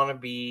would want to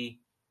be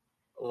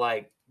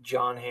like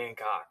John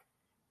Hancock.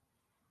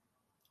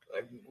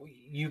 Like,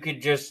 you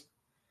could just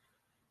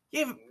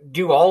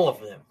do all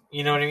of them.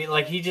 You know what I mean?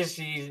 Like, he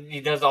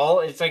does all,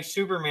 it's like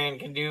Superman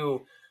can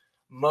do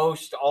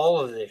most all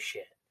of this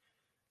shit.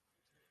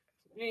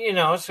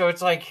 So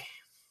it's like,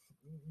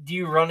 do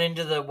you run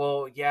into the,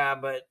 well, yeah,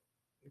 but,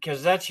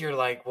 because that's your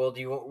like, well,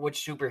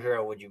 which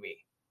superhero would you be?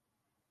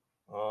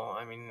 Well,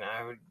 I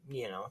would,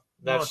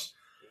 that's,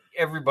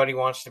 everybody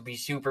wants to be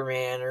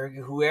Superman or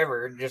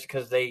whoever just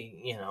because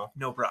they,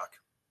 No, Brock.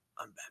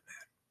 I'm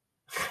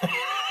Batman.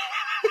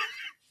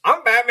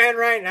 I'm Batman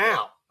right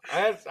now.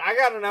 I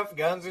got enough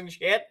guns and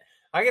shit.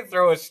 I can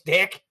throw a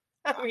stick.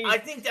 I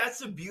think that's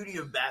the beauty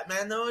of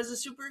Batman, though, as a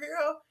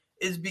superhero,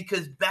 is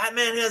because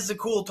Batman has the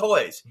cool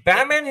toys.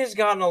 Batman has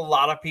gotten a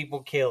lot of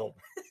people killed.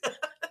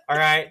 All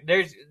right?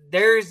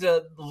 There's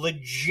a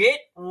legit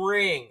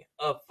ring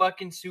of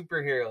fucking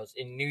superheroes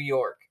in New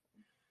York.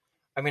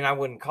 I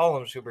wouldn't call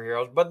them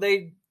superheroes, but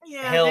they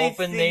help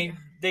and they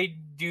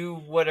do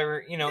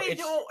whatever, They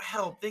don't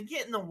help. They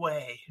get in the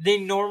way. They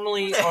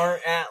normally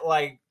aren't at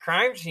like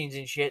crime scenes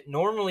and shit.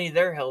 Normally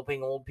they're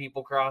helping old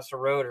people cross the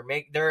road or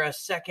they're a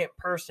second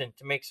person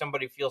to make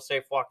somebody feel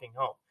safe walking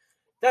home.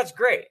 That's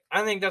great.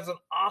 I think that's an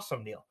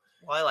awesome deal.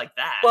 Well, I like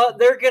that. But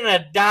they're going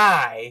to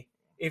die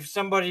if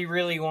somebody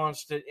really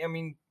wants to.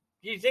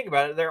 You think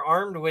about it. They're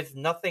armed with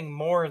nothing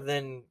more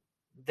than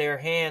their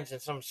hands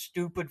and some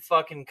stupid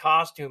fucking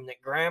costume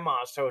that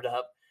grandma sewed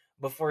up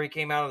before he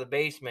came out of the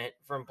basement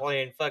from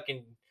playing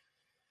fucking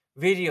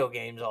video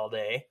games all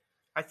day.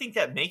 I think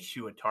that makes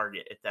you a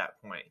target at that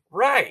point.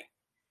 Right.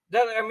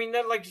 That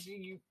like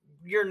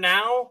you're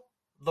now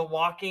the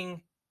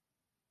walking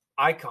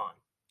icon,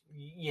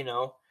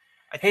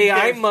 Hey,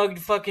 I there's- mugged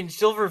fucking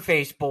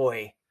Silverface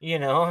boy, you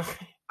know?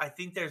 I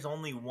think there's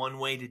only one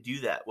way to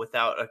do that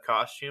without a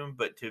costume,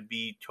 but to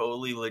be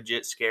totally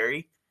legit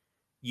scary,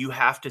 you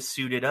have to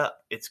suit it up.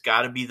 It's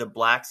got to be the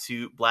black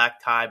suit,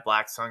 black tie,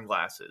 black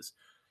sunglasses,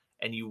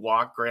 and you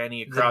walk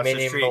Granny The across Men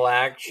the in street.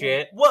 Black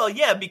shit. Well,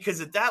 yeah,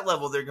 because at that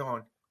level they're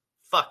going,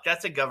 "Fuck,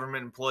 that's a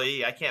government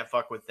employee. I can't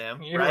fuck with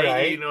them." You're right?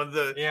 right. You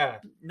know Yeah.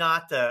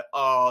 not the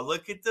oh,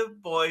 look at the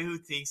boy who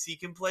thinks he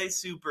can play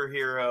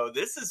superhero.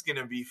 This is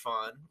gonna be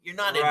fun. You're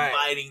not Right.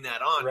 inviting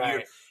that on.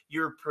 Right.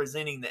 You're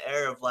presenting the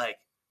air of like,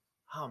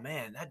 oh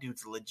man, that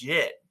dude's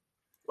legit.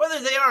 Whether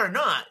they are or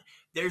not,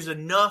 there's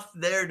enough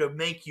there to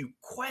make you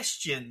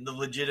question the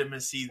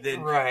legitimacy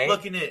than Right.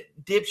 looking at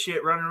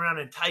dipshit running around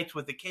in tights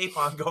with a cape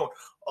on going,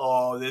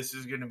 oh, this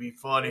is gonna be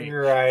funny.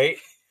 Right.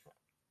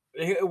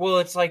 Well,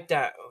 it's like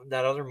that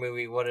other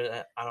movie. What is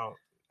that? I don't.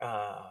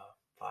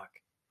 Fuck.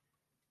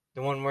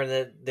 The one where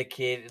the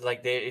kid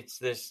it's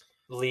this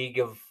league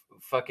of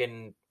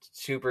fucking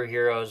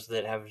superheroes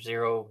that have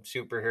zero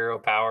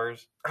superhero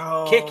powers.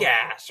 Oh, Kick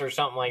Ass or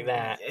something like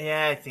that.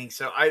 Yeah, I think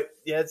so.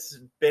 It's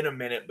been a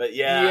minute, but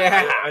yeah,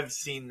 Yeah. I've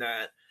seen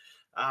that.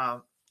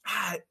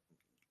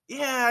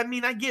 Yeah, I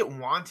mean, I get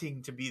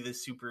wanting to be the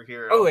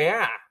superhero. Oh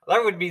yeah,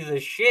 that would be the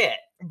shit.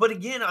 But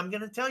again, I'm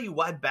gonna tell you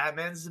why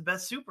Batman's the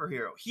best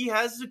superhero. He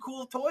has the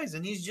cool toys,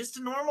 and he's just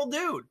a normal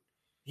dude.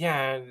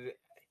 Yeah,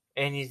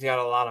 and he's got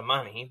a lot of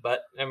money,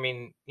 but I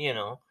mean, you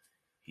know,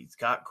 He's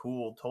got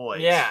cool toys.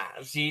 yeah.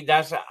 See,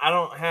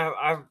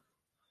 I've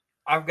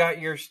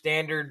got your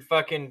standard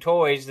fucking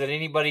toys that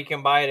anybody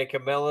can buy at a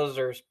Cabela's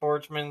or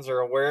Sportsman's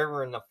or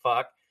wherever in the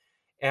fuck,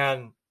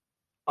 and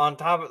on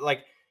top of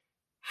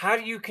how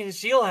do you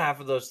conceal half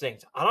of those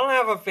things? I don't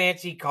have a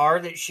fancy car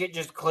that shit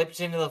just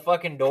clips into the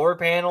fucking door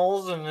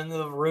panels and into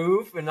the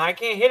roof, and I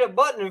can't hit a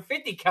button and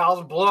 50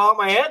 cals blow out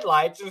my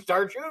headlights and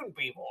start shooting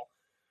people.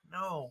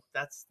 No,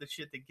 that's the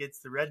shit that gets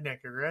the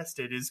redneck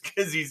arrested is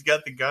because he's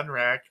got the gun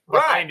rack Right.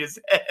 behind his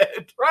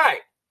head. Right.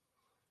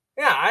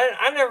 Yeah,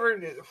 I never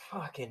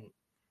fucking...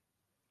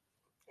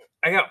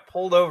 I got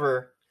pulled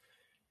over,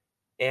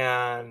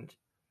 and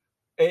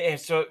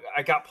so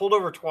I got pulled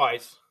over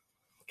twice.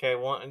 Okay,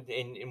 one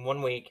in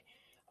 1 week,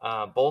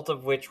 both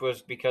of which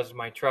was because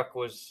my truck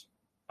was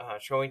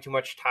showing too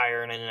much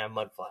tire and I didn't have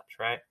mud flaps,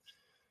 right?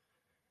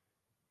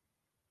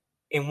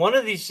 In one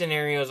of these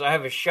scenarios, I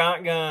have a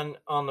shotgun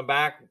on the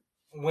back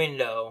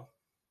window,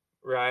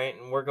 right?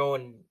 And we're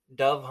going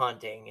dove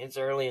hunting. It's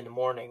early in the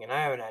morning, and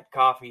I haven't had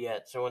coffee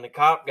yet. So when the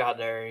cop got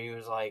there, he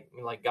was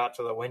got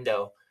to the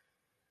window,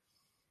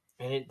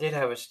 and it did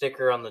have a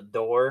sticker on the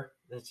door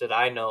that said,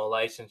 "I know,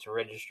 license and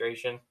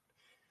registration."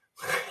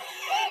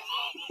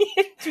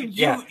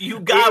 You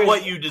got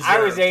what you deserve. I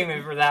was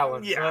aiming for that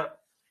one. Yeah. But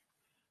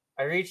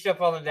I reached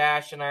up on the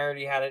dash and I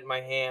already had it in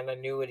my hand. I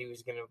knew what he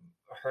was going to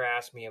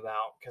harass me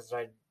about because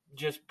I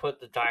just put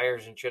the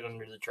tires and shit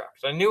under the truck.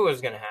 So I knew it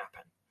was going to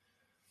happen.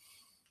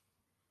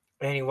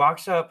 And he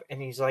walks up and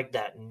he's like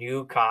that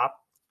new cop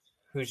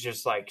who's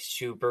just like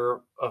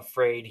super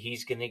afraid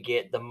he's going to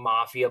get the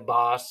mafia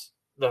boss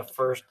the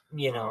first,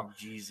 Oh,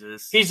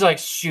 Jesus. He's like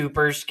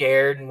super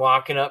scared and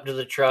walking up to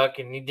the truck,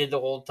 and he did the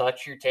whole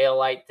touch your tail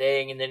light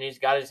thing, and then he's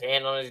got his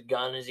hand on his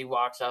gun as he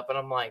walks up, and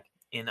I'm like,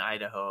 In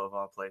Idaho, of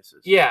all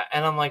places. yeah,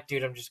 and I'm like,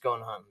 dude, I'm just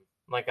going hunting.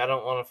 Like, I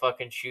don't want to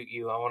fucking shoot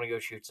you. I want to go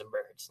shoot some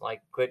birds.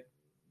 Like, quit.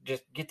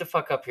 Just get the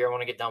fuck up here. I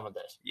want to get done with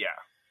this. Yeah.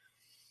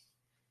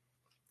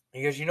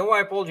 He goes, you know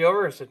why I pulled you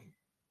over? I said,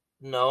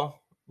 no,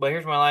 but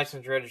here's my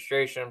license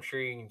registration. I'm sure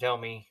you can tell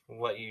me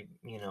what you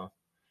know.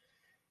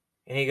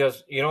 And he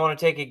goes, you don't want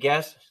to take a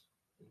guess?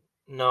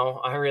 No,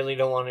 I really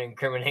don't want to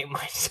incriminate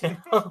myself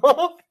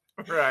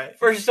Right.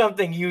 for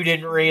something you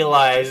didn't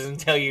realize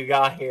until you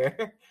got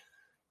here.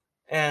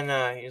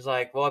 And he's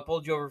like, well, I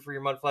pulled you over for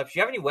your mud flaps. Do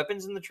you have any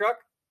weapons in the truck?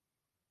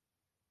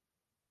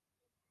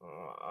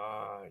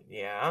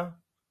 Yeah.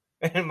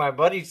 And my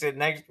buddy sitting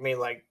next to me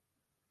like,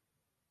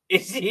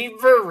 is he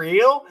for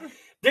real?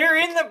 They're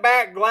in the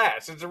back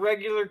glass. It's a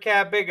regular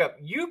cab pickup.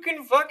 You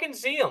can fucking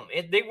see them.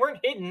 They weren't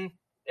hidden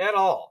at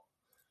all.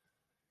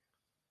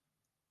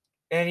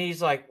 And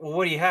he's like, well,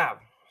 what do you have?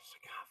 I was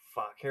like,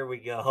 oh, fuck, here we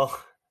go.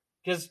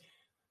 Because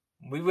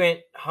we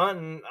went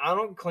hunting. I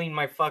don't clean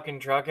my fucking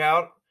truck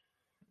out.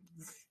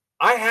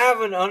 I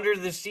have an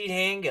under-the-seat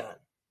handgun.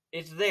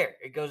 It's there.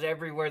 It goes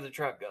everywhere the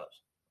truck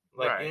goes.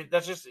 Like, Right.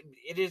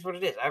 it is what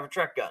it is. I have a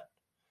truck gun.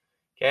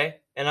 Okay?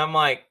 And I'm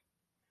like,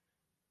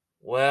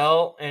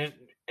 well, and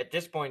at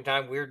this point in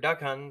time, we were duck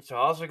hunting, so I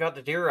also got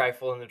the deer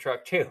rifle in the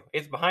truck, too.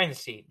 It's behind the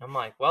seat. I'm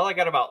like, well, I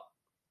got about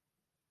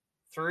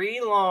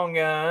 3 long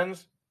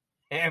guns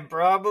and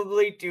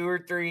probably 2 or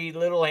 3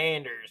 little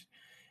handers.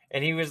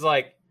 And he was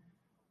like,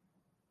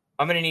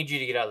 I'm going to need you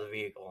to get out of the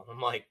vehicle. And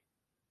I'm like,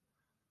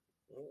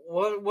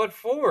 what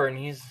for? And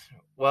he's,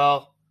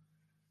 well,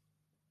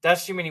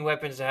 that's too many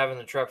weapons to have in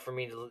the truck for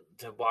me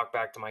to walk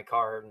back to my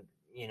car and,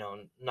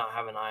 not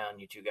have an eye on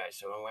you two guys.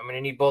 So I'm going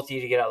to need both of you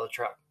to get out of the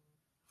truck.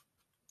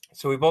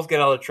 So we both get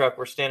out of the truck.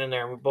 We're standing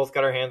there and we both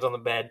got our hands on the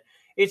bed.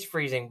 It's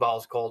freezing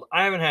balls cold.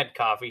 I haven't had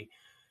coffee.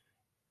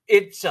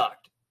 It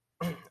sucked.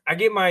 I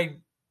get my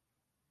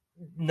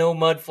no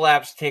mud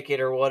flaps ticket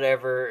or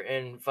whatever,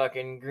 and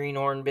fucking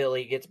Greenhorn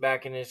Billy gets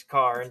back in his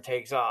car and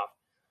takes off.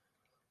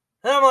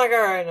 And I'm like,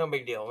 all right, no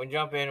big deal. We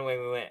jump in, away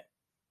we went.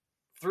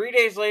 3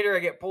 days later, I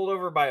get pulled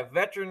over by a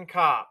veteran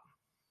cop.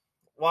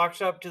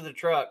 Walks up to the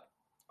truck.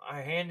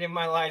 I hand him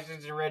my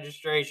license and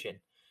registration.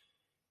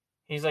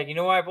 He's like, you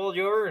know why I pulled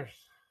you over?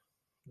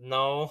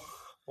 No.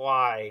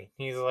 Why?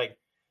 He's like,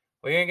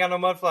 well, you ain't got no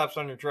mud flaps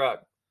on your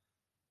truck.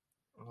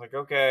 I was like,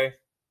 okay.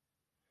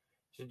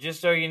 So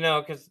just so you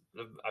know, because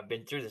I've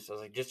been through this, I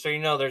was like, just so you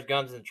know, there's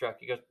guns in the truck.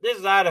 He goes, this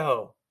is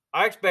Idaho.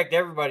 I expect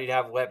everybody to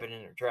have a weapon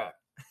in their truck.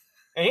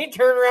 And he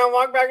turned around,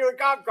 walked back to the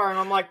cop car, and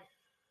I'm like,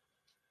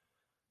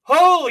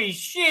 holy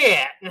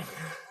shit.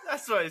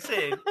 That's what I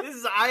say. This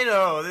is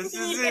Idaho. This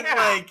isn't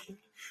like,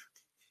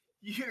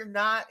 you're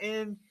not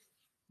in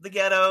the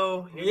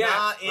ghetto. You're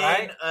not in.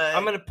 Right?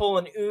 I'm going to pull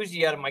an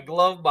Uzi out of my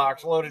glove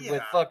box loaded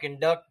with fucking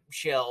duck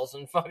shells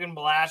and fucking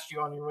blast you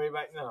on your way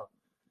back. No.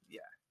 Yeah.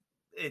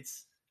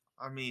 It's,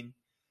 I mean,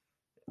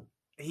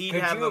 Could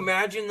you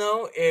imagine,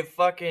 though, if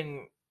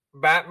fucking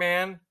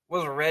Batman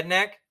was a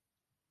redneck?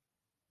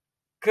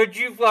 Could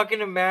you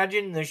fucking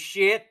imagine the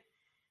shit?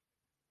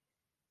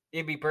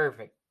 It'd be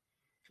perfect.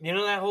 You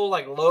know that whole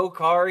like low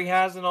car he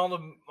has in all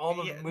the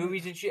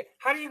movies and shit?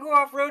 How do you go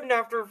off-roading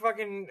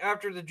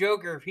after the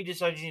Joker if he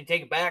decides to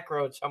take a back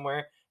road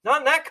somewhere?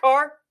 Not in that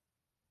car.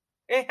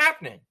 It ain't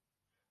happening.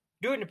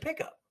 Do it in a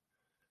pickup.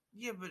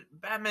 Yeah, but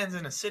Batman's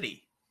in a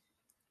city.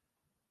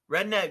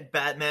 Redneck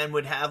Batman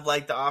would have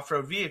like the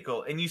off-road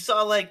vehicle, and you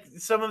saw like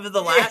some of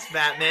the last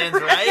Batmans,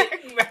 right?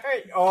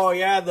 Oh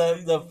yeah,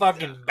 the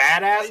fucking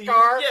badass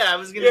car. Yeah, I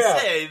was gonna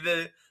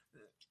say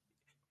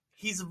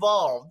he's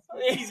evolved.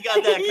 He's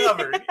got that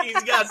covered.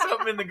 He's got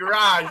something in the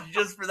garage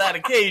just for that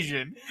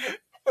occasion.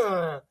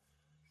 I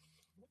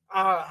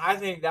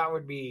think that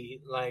would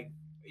be like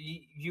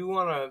you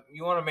wanna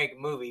make a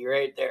movie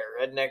right there.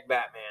 Redneck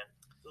Batman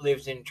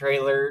lives in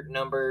trailer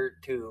number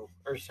 2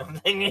 or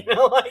something, you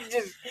know, like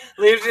just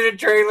lives in a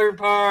trailer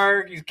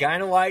park. He's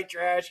kind of white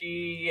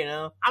trashy, you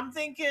know. I'm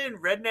thinking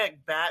Redneck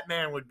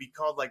Batman would be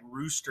called like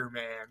Rooster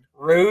Man.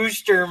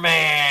 Rooster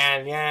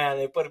Man, yeah.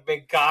 They put a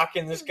big cock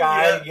in the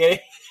sky to get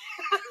it.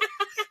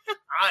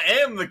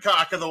 I am the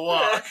cock of the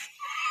walk.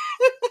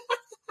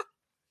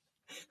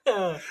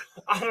 I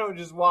don't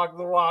just walk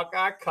the walk,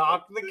 I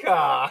cock the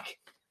cock.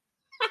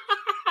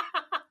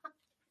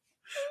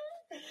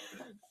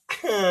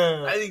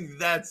 I think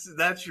that's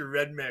your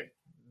redneck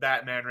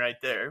Batman right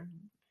there.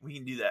 We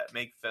can do that.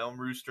 Make film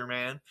Rooster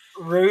Man.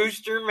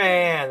 Rooster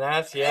Man.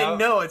 That's And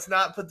no, it's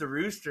not put the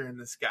rooster in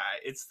the sky.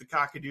 It's the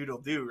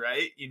cockadoodle doo,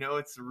 right? You know,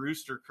 it's the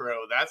rooster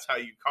crow. That's how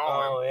you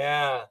call him. Oh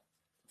yeah.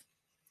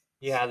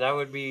 Yeah, that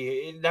would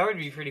be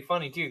pretty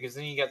funny too, because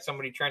then you got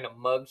somebody trying to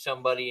mug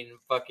somebody in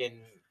fucking,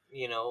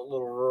 you know,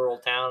 little rural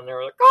town, and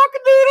they're like,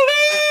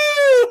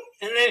 cock-a-doodle-doo!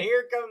 And then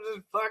here comes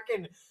this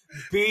fucking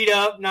beat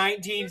up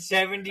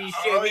 1970s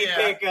Chevy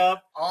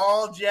pickup.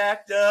 All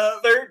jacked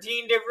up.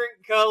 13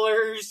 different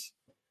colors.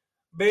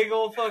 Big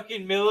old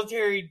fucking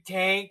military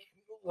tank,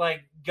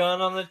 like gun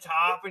on the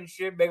top and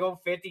shit. Big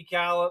old 50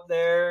 cal up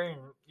there.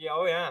 And,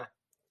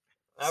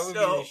 that would be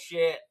the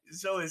shit.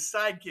 So his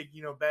sidekick,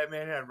 you know,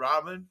 Batman had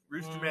Robin.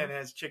 Rooster Man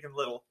has Chicken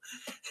Little.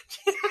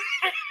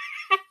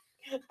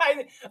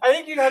 I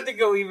think you'd have to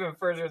go even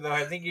further, though.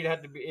 I think it'd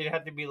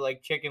have to be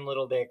like Chicken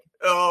Little Dick.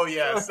 Oh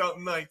yeah,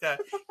 something like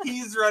that.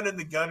 He's running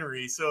the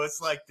gunnery, so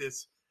it's like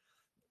this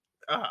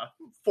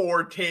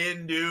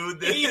 4'10"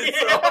 dude.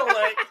 That's all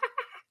like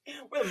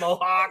with a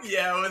mohawk.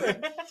 Yeah, with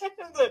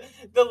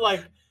the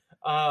like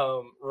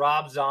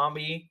Rob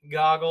Zombie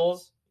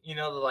goggles. You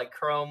know, the like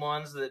chrome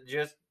ones that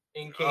just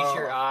encase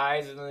your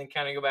eyes and then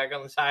kind of go back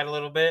on the side a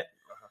little bit.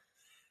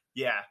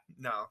 Yeah,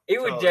 no. It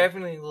would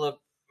definitely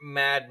look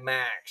Mad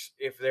Max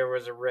if there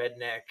was a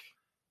redneck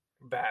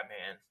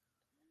Batman.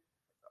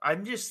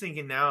 I'm just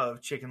thinking now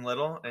of Chicken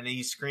Little, and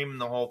he's screaming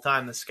the whole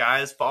time the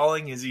sky is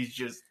falling as he's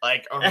just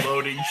like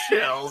unloading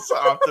shells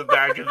off the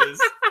back of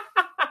this.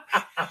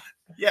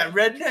 Yeah,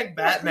 redneck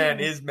Batman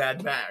is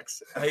Mad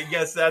Max. I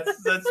guess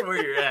that's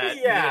where you're at.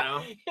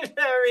 Yeah, you know?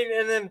 I mean,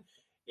 and then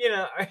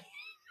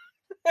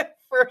the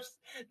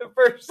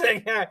first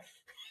thing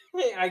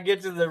I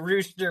get to the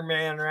Rooster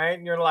Man, right,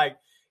 and you're like,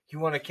 you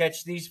want to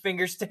catch these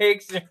finger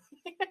steaks?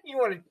 You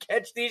want to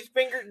catch these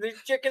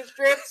chicken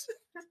strips?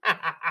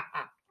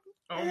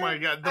 Oh my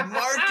god, the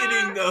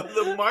marketing though,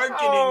 the marketing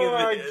oh of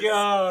my it.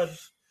 God.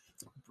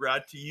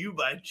 Brought to you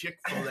by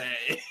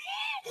Chick-fil-A.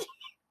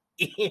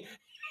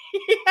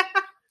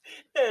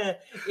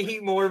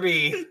 Eat more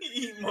beef.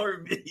 Eat more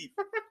beef.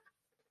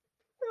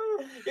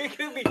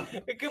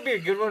 It could be a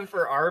good one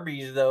for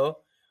Arby's though.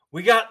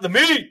 We got the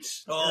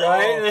meats,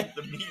 right?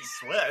 The meat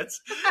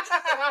sweats.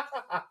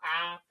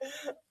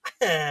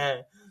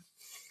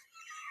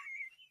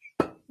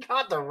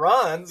 Not the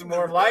runs,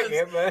 more like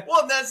it. But...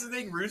 Well, that's the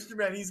thing. Rooster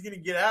Man, he's going to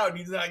get out, and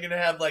he's not going to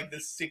have like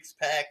this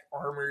 6-pack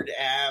armored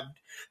abbed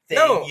thing.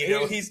 No,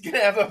 he's going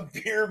to have a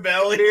beer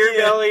belly. Beer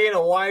belly and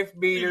a wife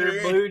beater,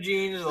 blue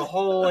jeans with a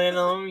hole in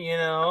them, you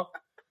know.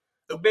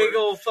 big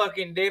old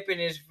fucking dip in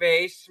his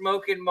face,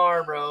 smoking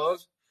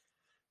Marlboros,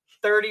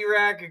 30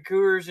 rack of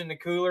Coors in the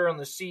cooler on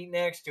the seat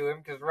next to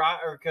him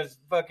because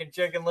fucking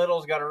Chicken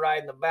Little's got to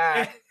ride in the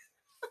back.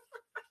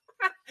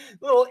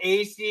 Little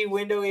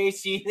window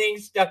AC thing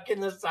stuck in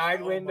the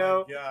side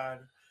window. Oh my God.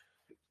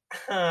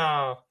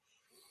 Oh.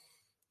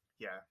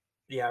 Yeah.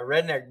 Yeah,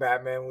 Redneck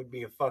Batman would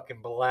be a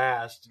fucking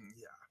blast.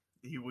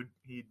 Yeah.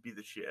 He'd be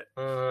the shit.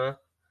 Uh-huh.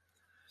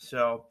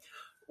 So,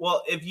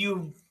 well, if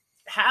you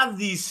have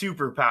these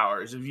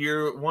superpowers, if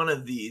you're one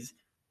of these,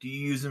 do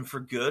you use them for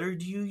good or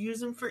do you use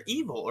them for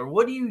evil? Or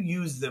what do you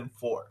use them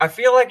for? I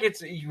feel like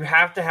you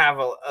have to have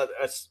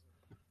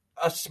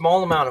a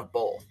small amount of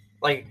both.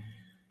 Like,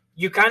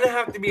 you kind of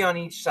have to be on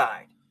each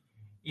side.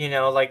 You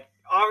know, like,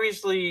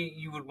 obviously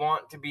you would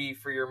want to be,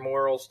 for your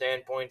moral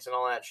standpoints and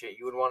all that shit,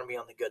 you would want to be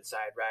on the good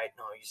side, right?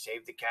 No, you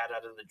saved the cat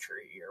out of the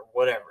tree or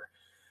whatever.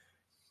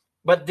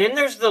 But then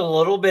there's the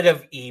little bit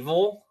of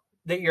evil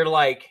that you're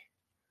like,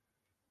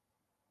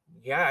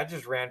 yeah, I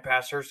just ran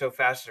past her so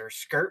fast that her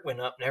skirt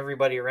went up and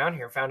everybody around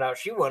here found out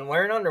she wasn't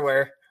wearing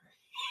underwear.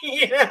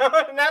 You know,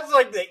 and that's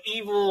like the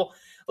evil,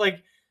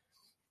 like,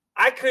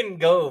 I couldn't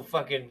go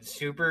fucking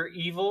super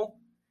evil,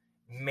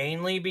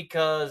 mainly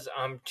because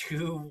I'm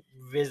too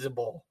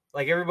visible.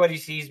 Like, everybody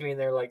sees me and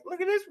they're like,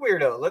 look at this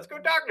weirdo, let's go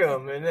talk to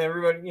him. And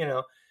everybody, you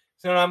know,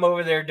 so I'm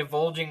over there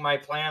divulging my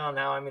plan on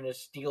how I'm going to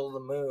steal the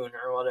moon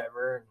or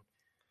whatever.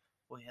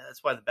 Well, yeah,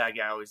 that's why the bad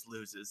guy always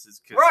loses.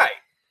 Is cause Right.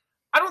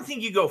 I don't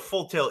think you go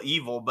full tilt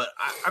evil, but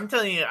I'm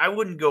telling you, I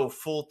wouldn't go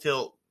full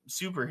tilt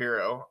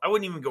superhero. I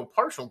wouldn't even go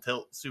partial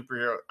tilt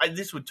superhero.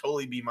 This would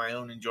totally be my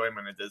own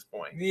enjoyment at this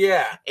point.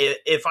 Yeah.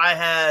 If I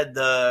had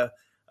the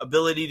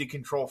ability to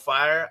control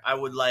fire, I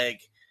would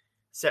like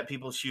set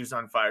people's shoes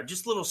on fire.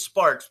 Just little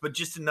sparks, but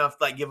just enough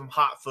like give them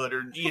hot foot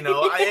or, you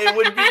know, it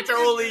would be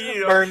totally,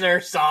 you know. Burn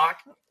their sock.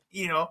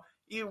 You know,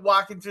 you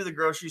walking through the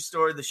grocery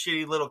store, the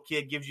shitty little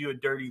kid gives you a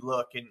dirty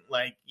look and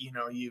like, you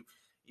know,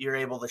 you're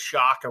able to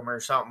shock them or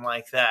something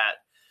like that.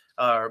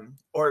 Or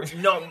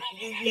no,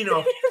 you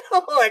know,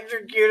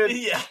 electrocuted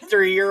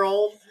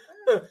 3-year-old.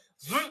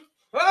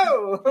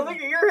 Oh, look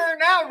at your hair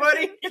now,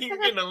 buddy. You're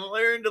gonna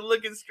learn to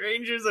look at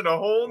strangers in a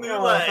whole new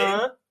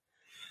light.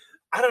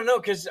 I don't know,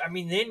 because I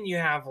mean, then you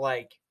have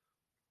like,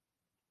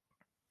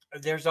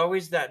 there's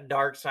always that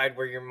dark side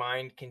where your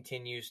mind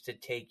continues to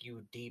take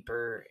you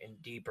deeper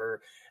and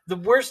deeper. The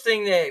worst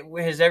thing that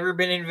has ever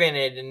been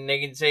invented, and they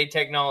can say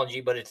technology,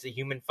 but it's the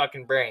human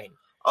fucking brain.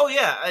 Oh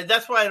yeah,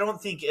 that's why I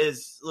don't think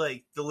is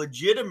like the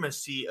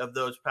legitimacy of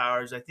those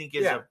powers. I think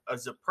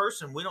as a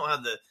person, we don't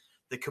have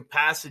the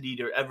capacity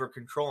to ever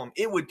control them.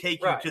 It would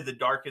take you to the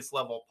darkest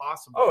level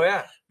possible. Oh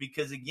yeah,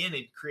 because again,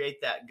 it'd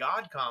create that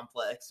God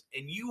complex,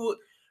 and you,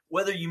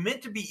 whether you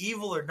meant to be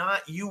evil or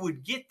not, you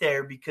would get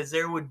there because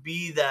there would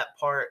be that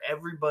part.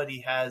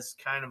 Everybody has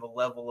kind of a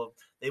level of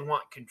they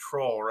want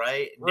control,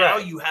 right? Now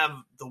you have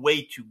the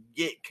way to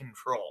get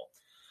control,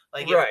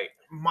 like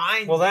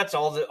mine. Well, that's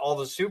all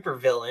the super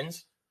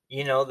villains.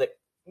 You know, that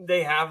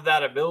they have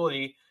that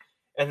ability,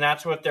 and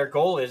that's what their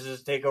goal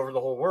is take over the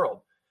whole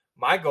world.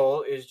 My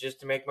goal is just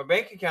to make my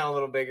bank account a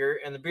little bigger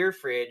and the beer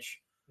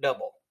fridge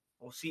double.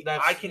 Well, see,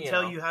 I can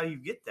tell you how you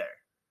get there.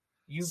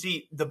 You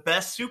see, the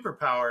best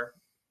superpower,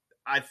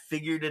 I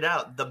figured it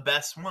out. The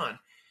best one.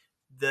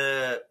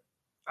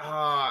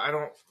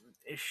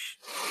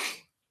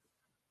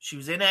 She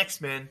was in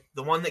X-Men,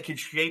 the one that could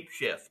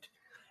shapeshift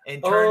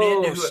and turn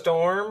into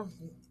Storm.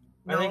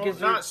 No, I think it's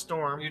not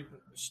Storm.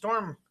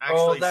 Storm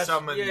actually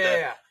summoned.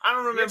 I don't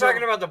remember. You're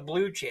talking about the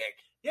blue chick.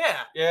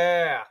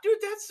 Yeah. Dude,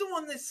 that's the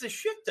one that's the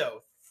shit,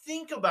 though.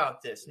 Think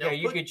about this. Now,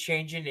 you could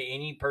change into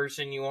any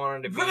person you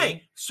wanted to be.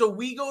 Right. So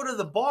we go to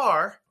the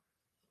bar.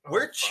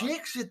 We're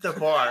chicks at the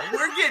bar.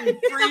 We're getting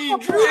free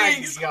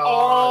drinks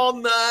all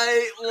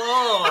night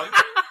long.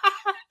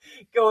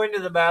 Go into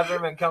the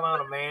bathroom and come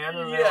out a man.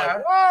 And they're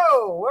like,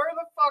 whoa, where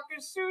the fuck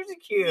is Susie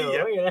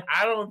Q? Yeah.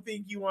 I don't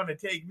think you want to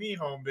take me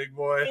home, big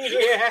boy.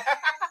 Yeah.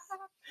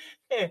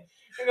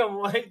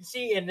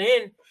 See, and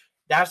then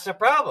that's the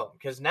problem,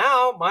 because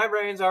now my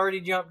brain's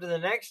already jumped to the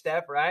next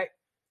step, right?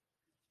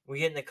 We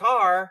get in the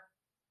car,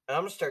 and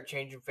I'm going to start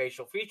changing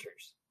facial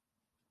features.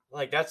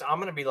 Like, I'm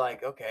going to be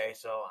like, okay,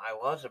 so I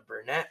was a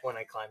brunette when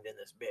I climbed in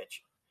this bitch,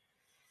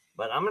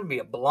 but I'm going to be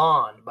a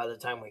blonde by the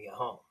time we get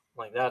home.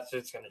 Like,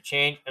 it's going to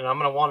change, and I'm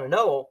going to want to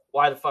know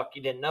why the fuck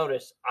you didn't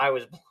notice I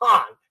was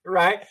blonde,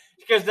 right?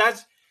 Because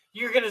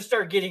you're going to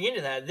start getting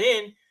into that.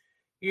 Then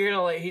he's going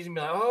to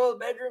be like, oh, the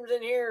bedroom's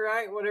in here,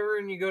 right? Whatever.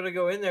 And you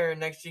go in there, and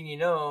next thing you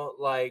know,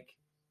 like,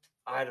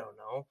 I don't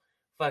know,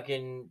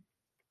 fucking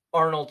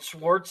Arnold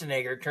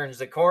Schwarzenegger turns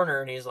the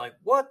corner, and he's like,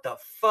 what the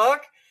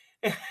fuck?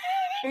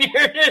 And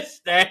you're just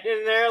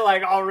standing there,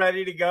 like, all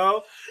ready to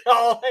go,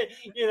 all,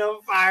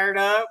 fired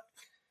up.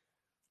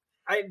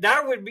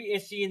 That would be,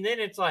 and then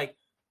it's like,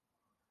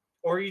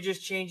 or you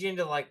just change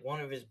into, like,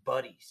 one of his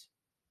buddies,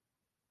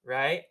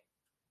 right?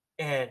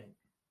 And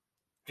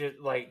just,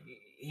 like,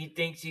 he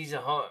thinks he's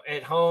at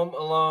home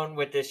alone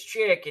with this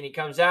chick, and he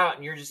comes out,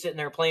 and you're just sitting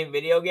there playing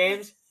video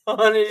games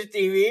on his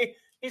TV.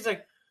 He's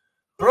like,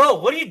 bro,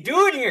 what are you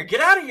doing here? Get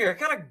out of here. I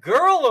got a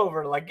girl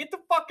over. Like, get the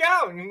fuck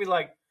out. And you'd be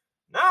like,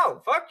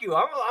 no, fuck you.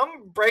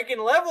 I'm breaking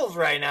levels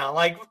right now.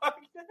 Like, fuck.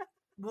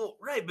 Well,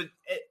 right, but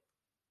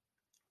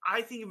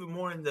I think of it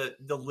more in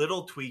the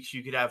little tweaks.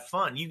 You could have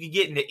fun. You could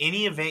get into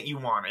any event you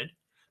wanted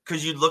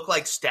because you'd look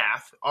like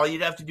staff. All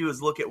you'd have to do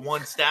is look at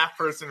one staff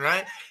person,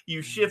 right?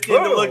 You shift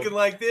into Boom. looking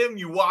like them.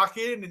 You walk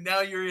in, and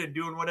now you're in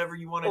doing whatever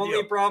you want to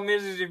Only do. problem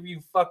is if you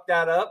fuck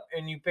that up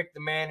and you pick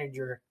the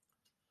manager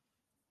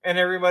and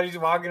everybody's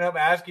walking up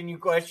asking you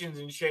questions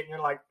and shit, and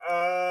you're like,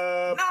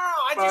 No,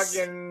 I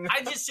fucking.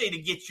 just say to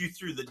get you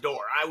through the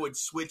door. I would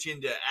switch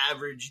into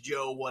average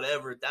Joe,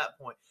 whatever at that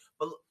point.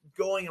 But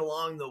going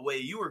along the way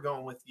you were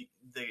going with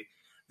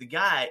the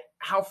guy,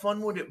 how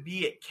fun would it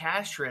be at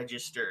cash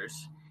registers?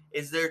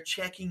 Is they're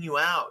checking you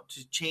out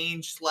to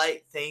change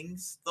slight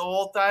things the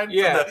whole time?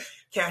 Yeah. So the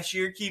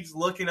cashier keeps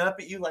looking up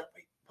at you like,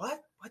 wait,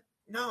 what? What?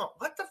 No,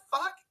 what the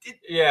fuck?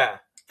 Yeah.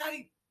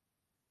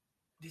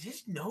 Did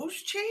his nose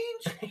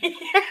change?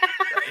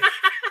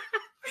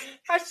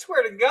 I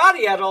swear to God,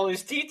 he had all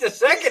his teeth a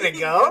second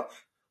ago.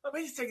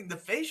 Wait a second, the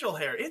facial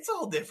hair, it's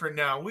all different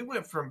now. We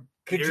went from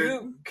Could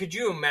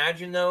you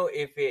imagine though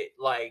if it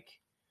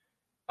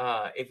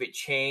if it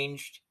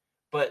changed,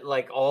 but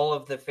like all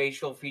of the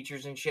facial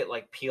features and shit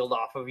like peeled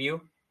off of you?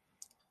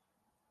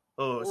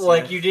 Oh, so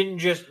like you didn't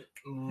just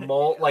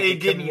mold like a it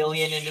didn't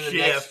chameleon into the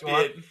next shift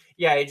one. it.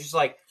 Yeah, it just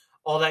like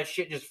all that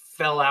shit just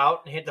fell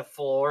out and hit the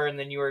floor, and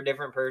then you were a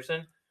different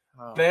person.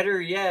 Oh. Better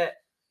yet,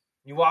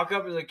 you walk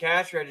up to the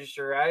cash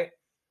register, right?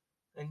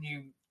 And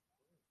you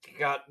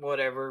got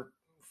whatever,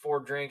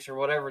 4 drinks or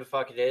whatever the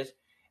fuck it is.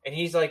 And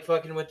he's like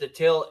fucking with the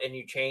till and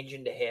you change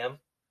into him.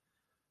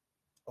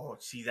 Oh,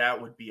 see,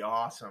 that would be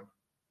awesome.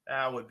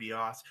 That would be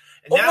awesome.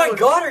 And Oh that my would-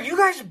 God, are you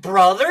guys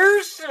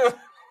brothers?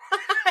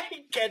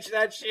 Catch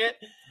that shit?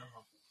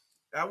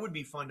 That would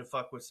be fun to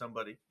fuck with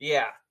somebody.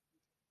 Yeah.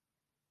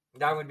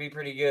 That would be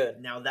pretty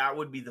good. Now, that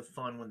would be the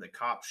fun when the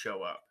cops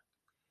show up.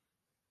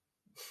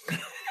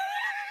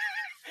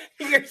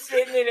 You're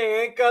sitting in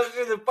handcuffs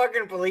in the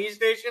fucking police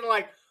station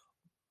like,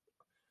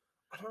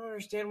 I don't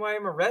understand why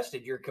I'm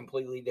arrested. You're a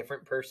completely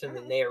different person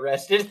than they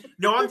arrested.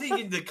 No, I'm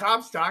thinking the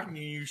cop's talking to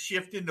you. You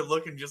shift into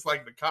looking just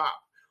like the cop.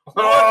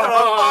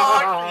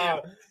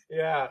 Oh,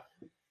 yeah.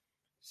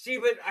 See,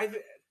 but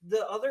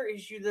the other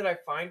issue that I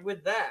find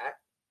with that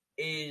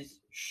is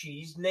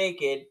she's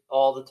naked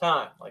all the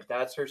time. Like,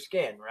 that's her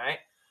skin, right?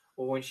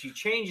 Well, when she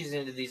changes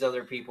into these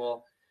other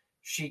people,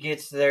 she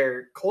gets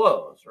their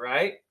clothes,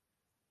 right?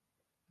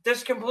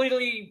 That's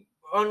completely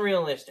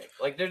unrealistic.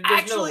 Like, there's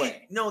Actually, no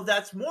way. no,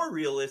 that's more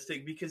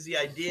realistic because the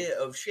idea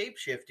of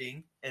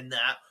shape-shifting and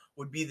that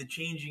would be the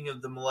changing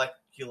of the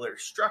molecular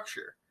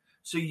structure.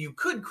 So you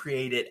could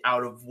create it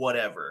out of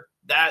whatever.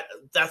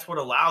 That's what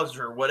allows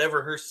her,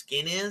 whatever her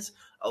skin is,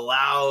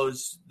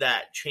 allows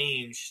that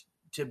change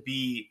to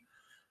be.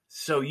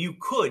 So you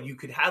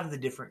could have the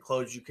different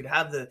clothes, you could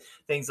have the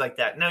things like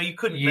that. Now you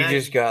couldn't. You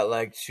just got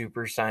like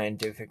super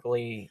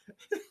scientifically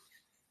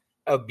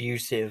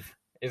abusive.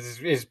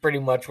 Is pretty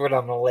much what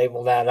I'm gonna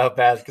label that up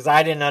as because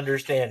I didn't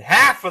understand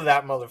half of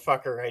that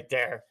motherfucker right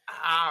there.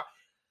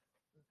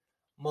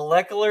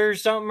 Molecular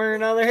something or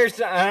another.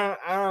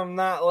 I'm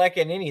not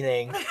liking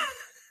anything.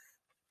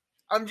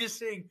 I'm just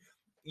saying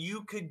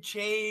you could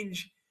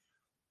change.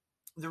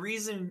 The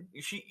reason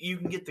you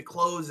can get the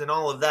clothes and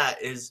all of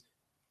that is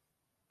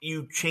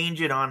you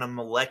change it on a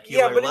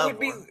molecular Yeah, but level. it would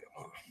be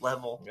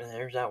level.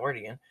 There's that word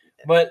again.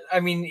 But I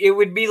mean, it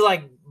would be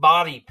like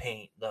body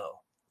paint though.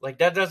 Like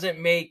that doesn't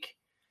make.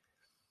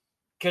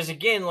 Because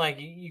again, like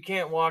you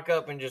can't walk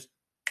up and just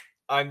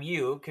I'm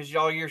you because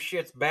all your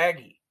shit's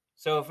baggy.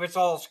 So if it's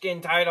all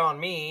skin tight on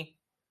me,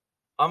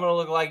 I'm gonna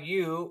look like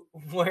you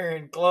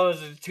wearing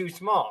clothes that's too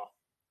small.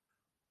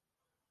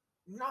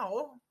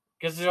 No,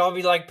 because it'll all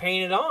be like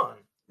painted on.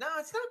 No,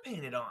 it's not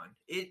painted on.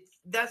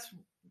 That's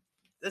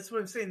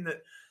what I'm saying.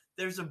 That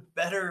there's a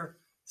better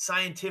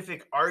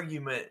scientific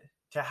argument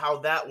to how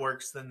that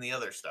works than the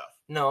other stuff.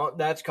 No,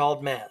 that's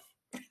called meth.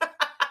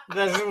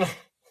 There's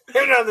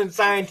nothing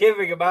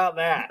scientific about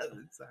that.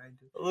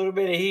 A little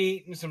bit of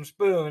heat and some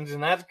spoons,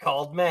 and that's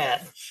called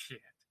meth. Shit.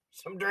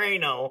 Some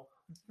Drano.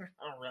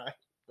 All right.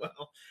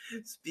 Well,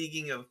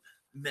 speaking of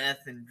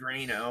meth and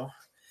Drano,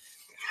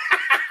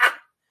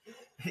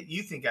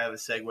 you think I have a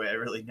segue? I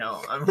really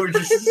don't. We're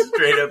just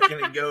straight up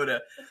gonna go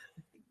to.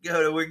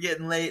 We're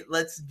getting late.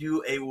 Let's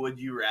do a would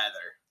you rather.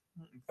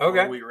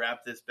 Okay. We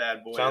wrap this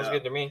bad boy. Sounds up.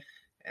 good to me.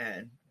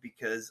 And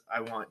because I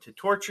want to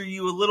torture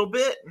you a little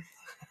bit.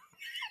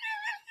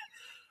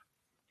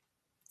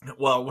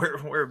 Well,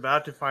 we're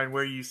about to find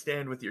where you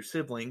stand with your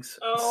siblings.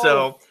 Oh,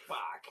 so, fuck.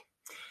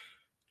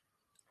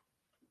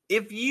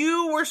 If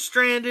you were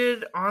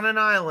stranded on an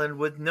island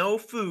with no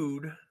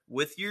food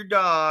with your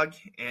dog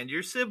and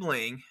your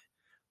sibling,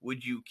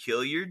 would you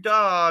kill your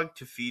dog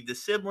to feed the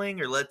sibling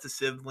or let the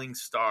sibling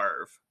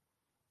starve?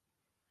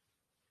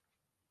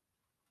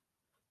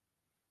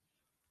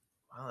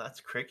 Wow,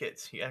 that's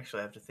crickets. You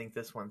actually have to think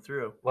this one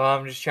through. Well,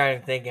 I'm just trying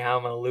to think how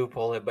I'm going to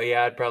loophole it, but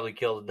yeah, I'd probably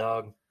kill the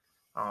dog.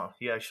 Oh,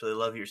 you actually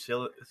love your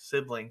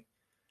sibling.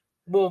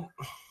 Well,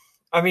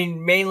 I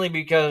mean, mainly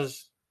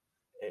because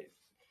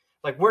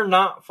like we're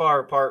not far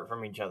apart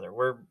from each other.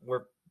 We're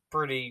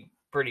pretty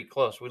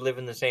close. We live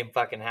in the same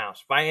fucking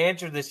house. If I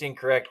answer this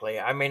incorrectly,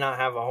 I may not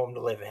have a home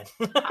to live in.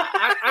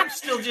 I'm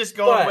still just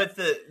going But-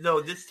 with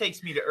no, this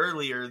takes me to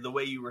earlier, the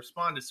way you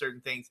respond to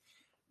certain things.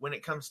 When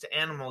it comes to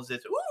animals,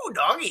 it's, ooh,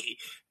 doggy.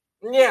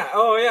 Yeah.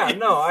 Oh, yeah.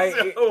 No,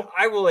 So-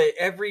 I will at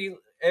every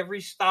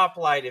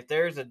stoplight. If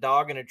there's a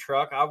dog in a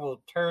truck, I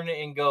will turn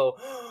it and go,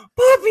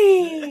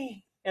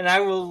 puppy, and I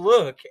will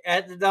look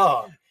at the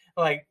dog,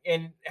 like,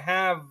 and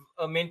have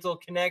a mental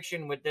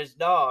connection with this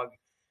dog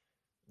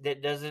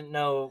that doesn't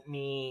know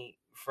me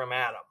from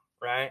Adam,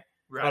 right?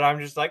 Right. But I'm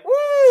just like,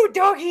 woo,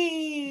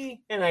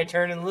 doggy, and I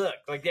turn and look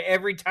like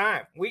every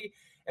time.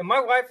 And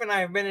my wife and I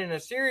have been in a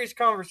serious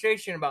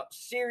conversation about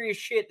serious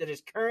shit that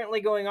is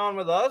currently going on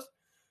with us.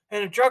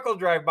 And a truck will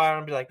drive by and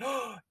I'll be like,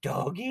 oh,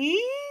 doggy,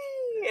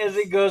 as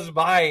it goes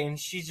by. And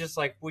she's just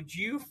like, would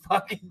you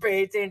fucking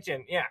pay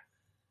attention? Yeah.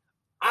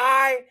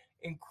 I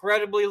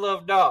incredibly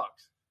love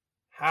dogs.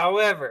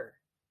 However,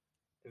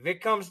 if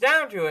it comes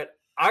down to it,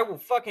 I will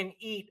fucking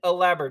eat a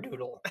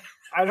Labradoodle.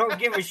 I don't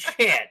give a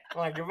shit.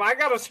 Like, if I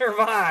gotta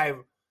survive,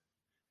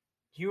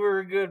 you were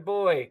a good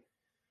boy.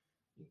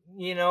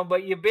 You know,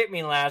 but you bit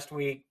me last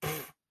week.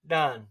 Pfft,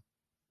 done.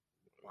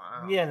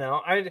 Wow. You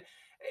know, and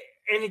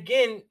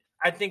again,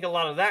 I think a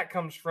lot of that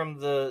comes from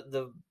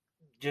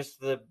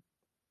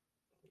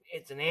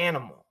it's an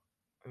animal.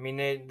 I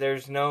mean,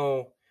 there's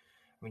no,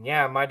 I mean,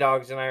 yeah, my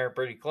dogs and I are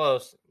pretty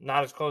close.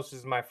 Not as close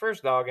as my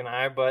first dog and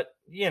I, but,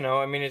 you know,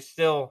 I mean, it's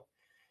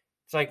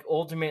like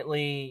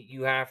ultimately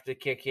you have to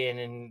kick in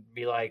and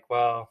be like,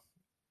 well,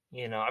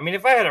 you know, I mean,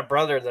 if I had a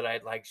brother that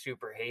I'd like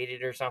super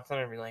hated or something,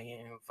 I'd be like,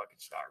 yeah, fucking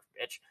starve,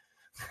 bitch.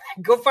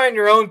 Go find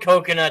your own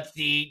coconuts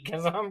to eat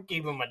because I'm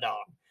keeping my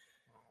dog.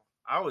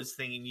 I was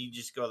thinking you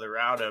just go the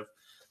route of,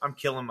 I'm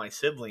killing my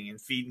sibling and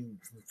feeding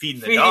the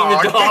Feeding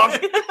dog.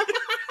 the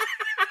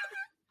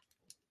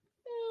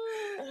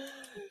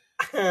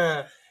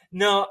dog.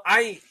 No,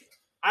 I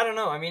don't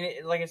know. I mean,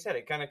 like I said,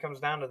 it kind of comes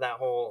down to that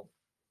whole,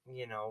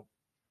 you know,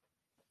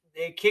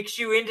 it kicks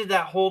you into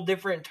that whole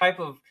different type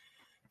of,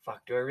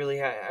 fuck, do I really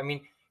have, I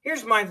mean,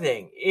 here's my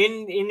thing.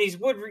 In these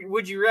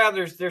would you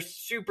rathers, they're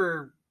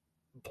super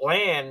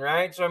bland,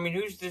 right? So, I mean,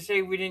 who's to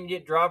say we didn't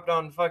get dropped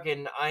on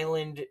fucking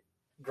island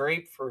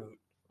grapefruit?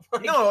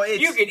 Like, No,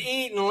 it's, you could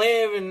eat and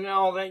live and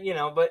all that, you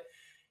know, but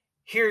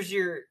here's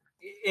your,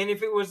 and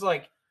if it was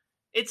like,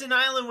 it's an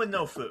island with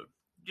no food.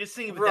 Just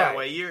think of it Right. that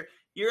way.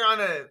 You're on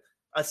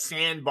a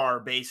sandbar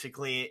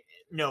basically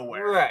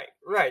nowhere.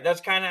 right.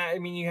 That's kind of, I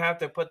mean, you have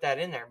to put that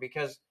in there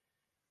because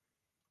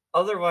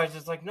otherwise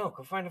it's like, no,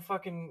 go find a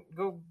fucking,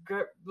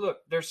 look,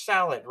 there's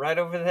salad right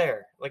over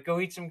there. Like, go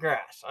eat some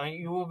grass.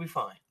 You will be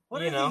fine.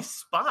 What you are know? these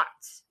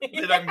spots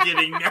that I'm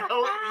getting now?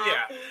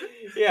 Yeah.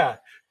 Yeah.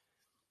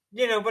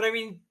 You know, but I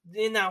mean,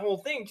 in that whole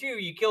thing too,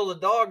 you kill the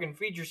dog and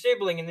feed your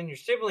sibling, and then your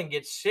sibling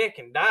gets sick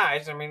and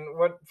dies. I mean,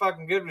 what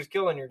fucking good was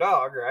killing your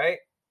dog, right?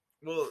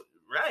 Well,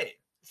 right.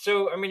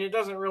 So, I mean, it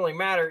doesn't really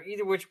matter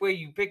either which way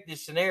you pick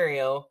this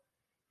scenario.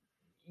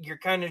 You're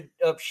kind of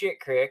up shit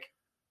creek.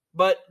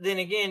 But then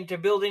again, to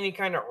build any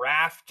kind of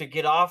raft to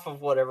get off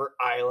of whatever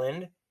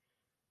island,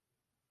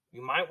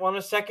 you might want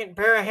a second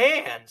pair of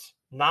hands,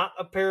 not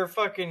a pair of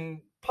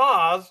fucking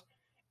paws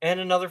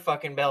and another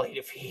fucking belly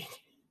to feed.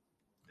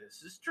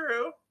 This is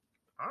true.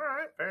 All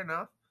right, fair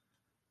enough.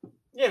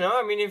 You know,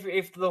 I mean,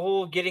 if the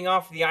whole getting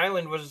off the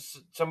island was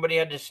somebody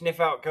had to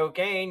sniff out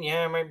cocaine,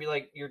 yeah, I might be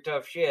like, you're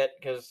tough shit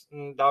because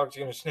dog's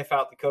going to sniff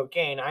out the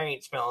cocaine. I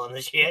ain't smelling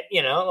the shit,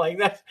 you know, like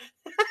that.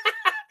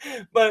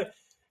 But,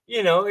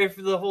 you know, if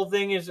the whole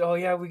thing is, oh,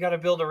 yeah, we got to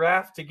build a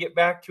raft to get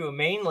back to a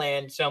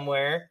mainland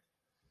somewhere.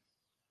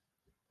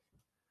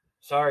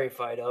 Sorry,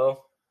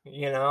 Fido.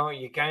 You know,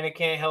 you kind of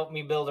can't help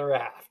me build a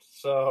raft.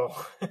 So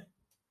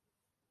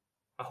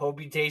I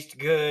hope you taste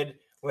good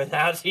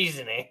without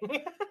seasoning.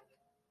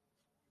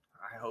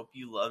 I hope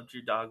you loved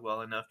your dog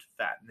well enough to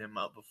fatten him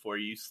up before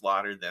you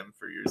slaughter them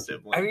for your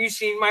sibling. Have you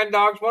seen my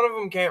dogs? One of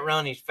them can't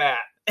run. He's fat.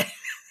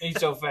 He's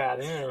so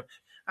fat. Yeah.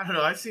 I don't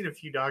know. I've seen a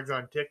few dogs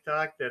on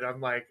TikTok that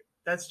I'm like,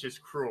 that's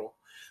just cruel.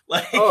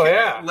 Like, Oh,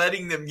 yeah.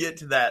 letting them get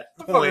to that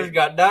Fucker's point.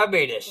 got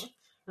diabetes.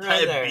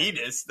 Right there.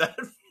 Diabetes. That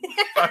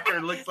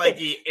fucker looks like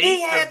he ate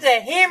He has a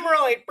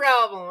hemorrhoid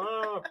problem.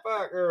 Oh,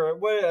 fuck. Or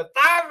what, a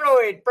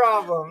thyroid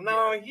problem.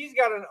 No, he's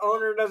got an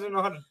owner doesn't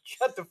know how to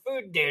shut the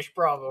food dish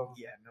problem.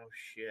 Yeah, no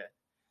shit.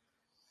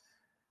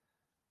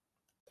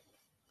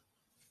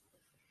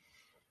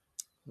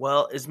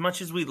 Well, as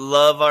much as we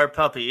love our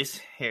puppies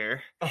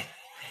here,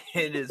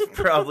 it is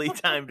probably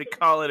time to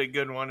call it a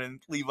good one and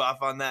leave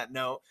off on that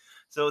note.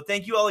 So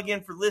thank you all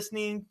again for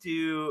listening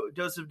to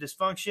Dose of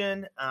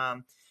Dysfunction.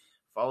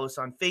 Follow us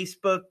on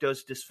Facebook,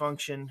 Dose of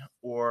Dysfunction,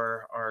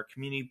 or our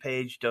community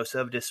page, Dose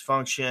of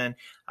Dysfunction.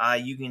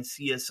 You can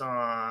see us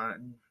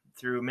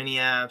through many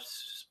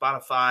apps,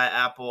 Spotify,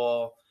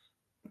 Apple.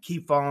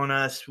 Keep following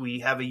us. We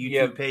have a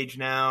YouTube page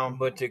now.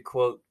 But to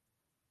quote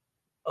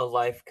a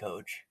life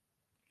coach,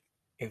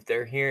 if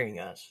they're hearing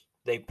us,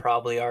 they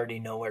probably already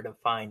know where to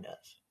find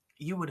us.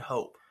 You would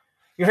hope.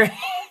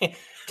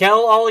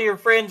 Tell all your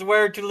friends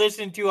where to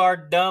listen to our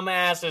dumb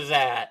asses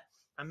at.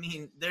 I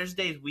mean, there's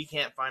days we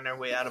can't find our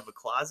way out of a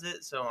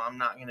closet, so I'm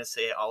not going to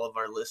say all of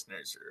our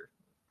listeners are.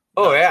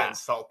 Oh, not yeah. to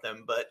insult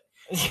them, but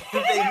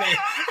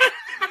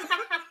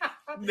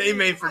they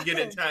may forget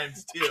at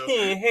times too.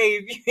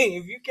 Hey,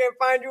 if you can't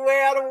find your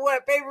way out of a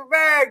wet paper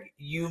bag,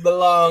 you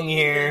belong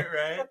here.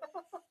 Yeah, right?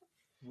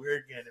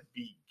 We're going to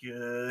be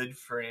good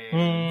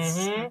friends.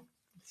 Mm-hmm.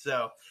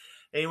 So,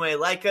 anyway,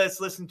 like us,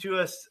 listen to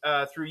us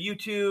through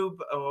YouTube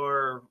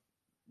or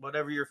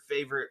whatever your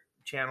favorite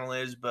channel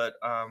is, but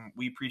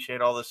we appreciate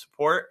all the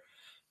support,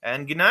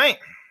 and good night.